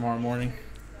 shipped out tomorrow morning.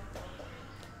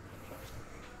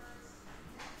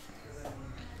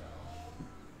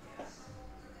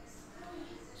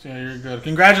 So yeah, you're good.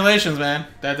 Congratulations, man.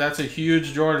 That's a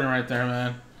huge Jordan right there,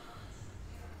 man.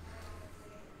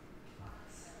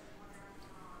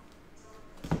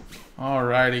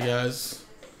 Alrighty, guys.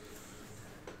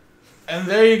 And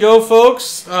there you go,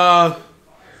 folks. I'll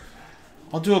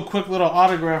do a quick little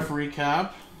autograph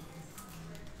recap.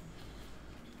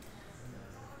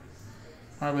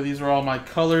 Alright, but these are all my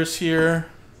colors here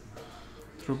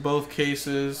through both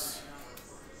cases.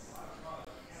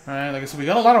 Alright, like I said, we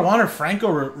got a lot of Wander Franco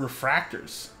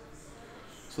refractors.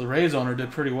 So the Rays owner did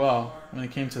pretty well when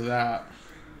it came to that.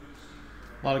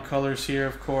 A lot of colors here,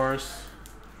 of course.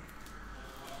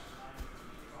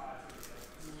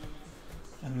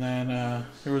 And then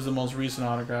here was the most recent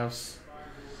autographs.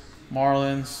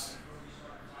 Marlins,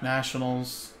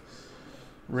 Nationals,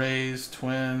 Rays,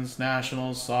 Twins,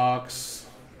 Nationals, Sox,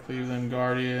 Cleveland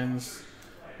Guardians,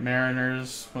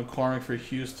 Mariners, McCormick for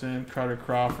Houston, Carter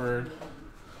Crawford.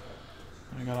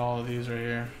 I got all of these right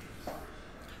here.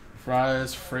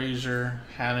 Fries, Frazier,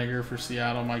 Haniger for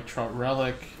Seattle, Mike Trout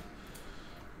Relic,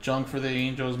 Junk for the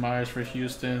Angels, Myers for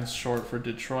Houston, Short for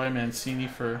Detroit, Mancini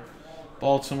for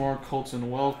Baltimore,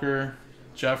 Colton Welker,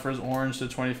 Jeffers Orange to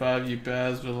 25,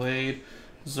 Yubez, Vilade,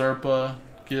 Zerpa,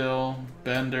 Gill,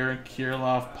 Bender,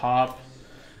 Kirilloff, Pop,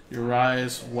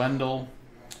 Urias, Wendell,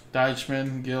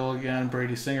 Deichmann, Gill again,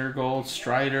 Brady Singer Gold,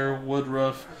 Strider,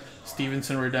 Woodruff,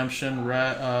 Stevenson Redemption,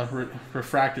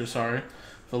 Refractor, sorry,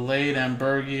 Vilade,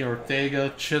 Ambergi,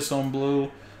 Ortega, Chisholm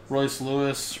Blue, Royce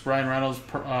Lewis, Brian Reynolds,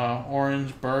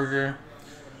 Orange, Berger,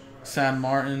 San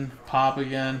Martin, Pop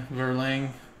again,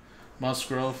 Verling,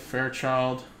 Musgrove,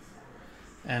 Fairchild,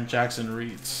 and Jackson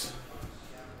Reeds.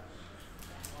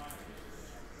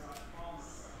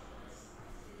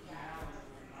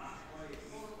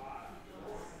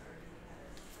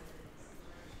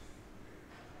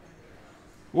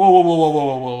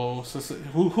 Whoa. So,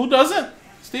 who doesn't?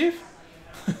 Steve?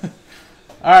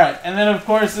 Alright, and then of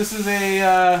course this is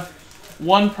a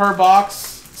 1 per box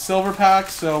silver pack,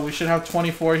 so we should have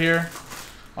 24 here.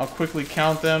 I'll quickly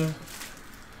count them.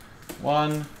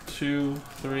 1, 2,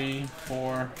 3,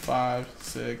 4, 5,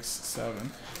 6,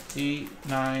 7, 8,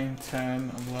 9,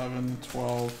 10, 11,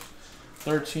 12,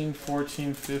 13,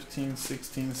 14, 15,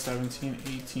 16, 17,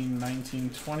 18, 19,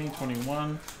 20,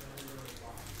 21,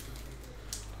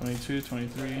 22,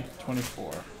 23,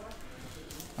 24.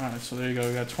 Alright, so there you go.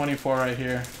 We got 24 right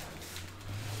here.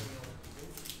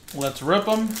 Let's rip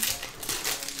them.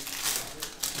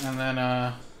 And then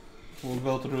we'll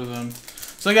go through them.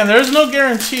 So again, there's no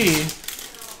guarantee.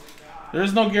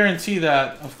 There's no guarantee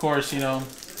that, of course, you know,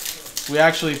 we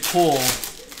actually pull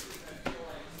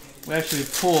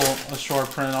a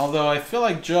short print. Although I feel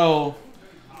like Joe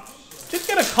did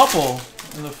get a couple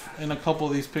in a couple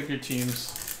of these pick your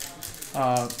teams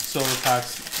silver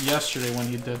packs yesterday when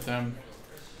he did them.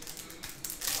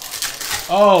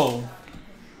 Oh,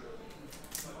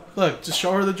 look! Just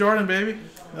show her the Jordan, baby.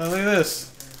 Look at this,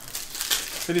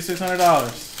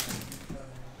 $5,600.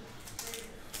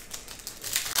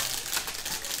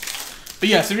 But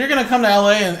yes, if you're gonna come to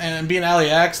LA and be in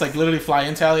LAX, like literally fly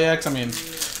into LAX, I mean,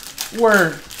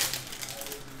 we're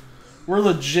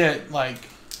legit like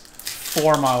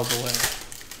 4 miles away,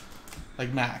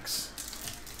 like max.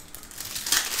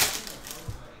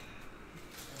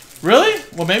 Really?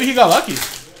 Well, maybe he got lucky.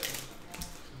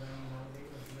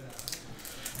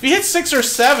 If he hit 6 or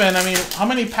 7, I mean, how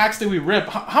many packs did we rip?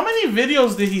 How many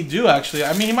videos did he do, actually?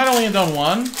 I mean, he might only have done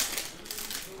 1.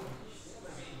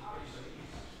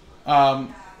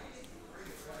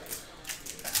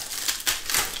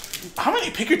 How many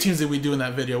picker teams did we do in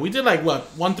that video? We did like what,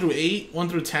 1 through 8, 1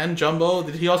 through 10 jumbo.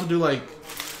 Did he also do like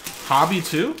hobby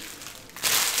too?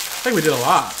 I think we did a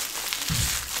lot.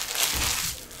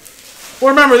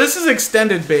 Well, remember, this is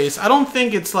extended base. I don't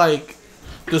think it's like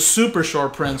the super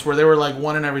short prints where they were like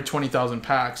 1 in every 20,000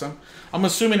 packs. I'm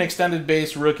assuming extended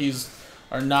base rookies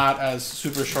are not as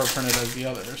super short printed as the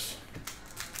others.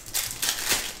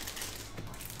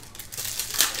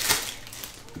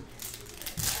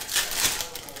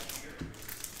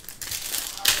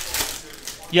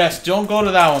 Yes, don't go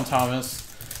to that one, Thomas.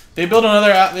 They built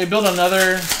another. They built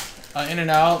another in and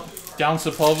out down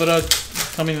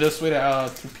Sepulveda coming this way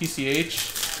to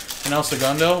PCH and El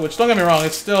Segundo. Which, don't get me wrong,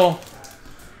 it's still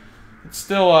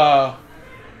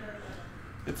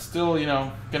you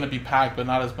know, gonna be packed, but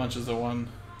not as much as the one.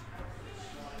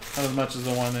 Not as much as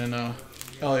the one in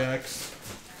LAX.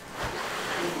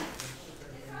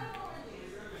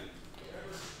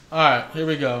 Alright, here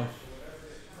we go.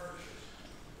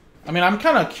 I mean, I'm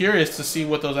kind of curious to see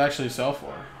what those actually sell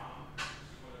for.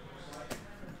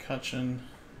 Cutchin.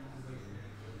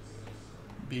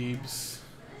 Beebs.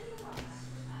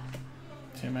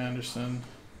 Tim Anderson.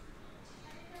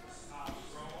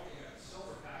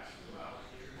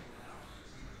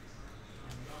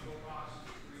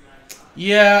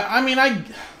 Yeah, I mean,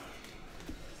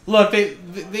 look,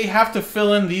 they have to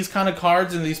fill in these kind of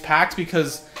cards in these packs,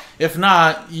 because if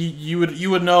not, you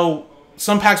would know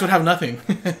some packs would have nothing.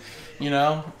 You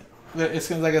know, it's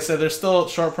like I said, they're still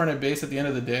short printed base at the end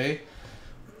of the day.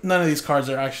 None of these cards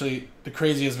are actually the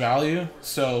craziest value,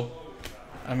 so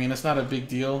I mean, it's not a big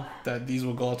deal that these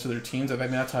will go out to their teams. I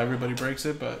think that's how everybody breaks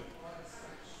it, but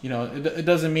you know, it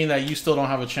doesn't mean that you still don't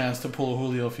have a chance to pull a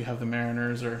Julio if you have the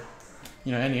Mariners or,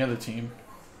 you know, any other team.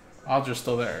 Odds are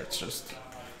still there. It's just,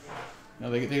 you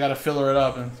know, they got to filler it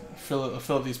up and fill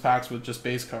up these packs with just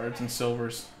base cards and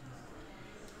silvers.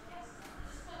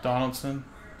 Donaldson,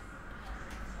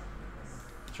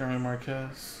 Jeremy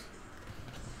Marquez,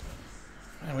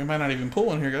 and we might not even pull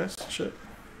one here, guys. Shit.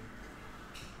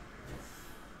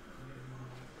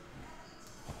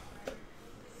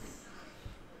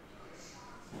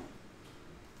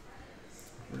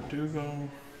 Verdugo,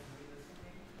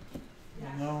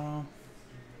 Noah,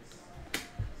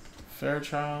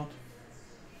 Fairchild.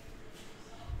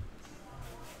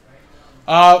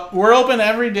 We're open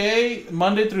every day,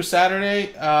 Monday through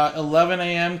Saturday, 11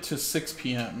 a.m. to 6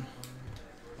 p.m.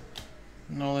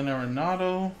 Nolan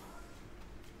Arenado,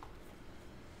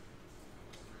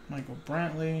 Michael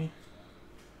Brantley,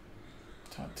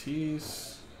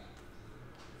 Tatis,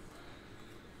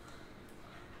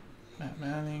 Matt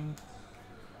Manning.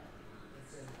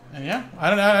 And yeah,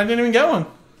 I didn't even get one.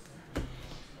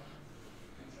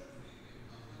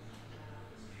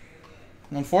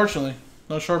 Unfortunately,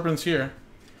 no short prints here.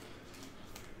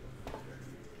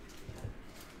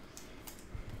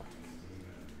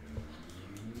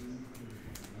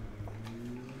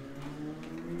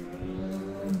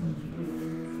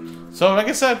 So like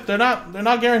I said, they're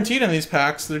not guaranteed in these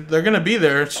packs. They're gonna be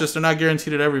there. It's just they're not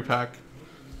guaranteed at every pack.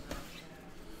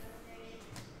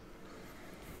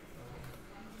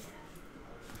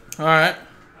 All right.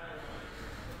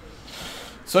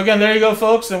 So again, there you go,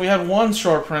 folks. And we have one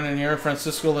short print in here,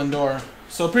 Francisco Lindor.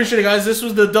 So appreciate it, guys. This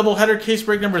was the doubleheader case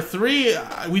break number 3.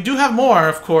 We do have more,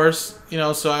 of course. You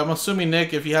know, so I'm assuming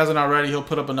Nick, if he hasn't already, he'll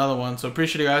put up another one. So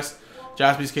appreciate it, guys.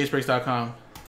 JaspysCaseBreaks.com.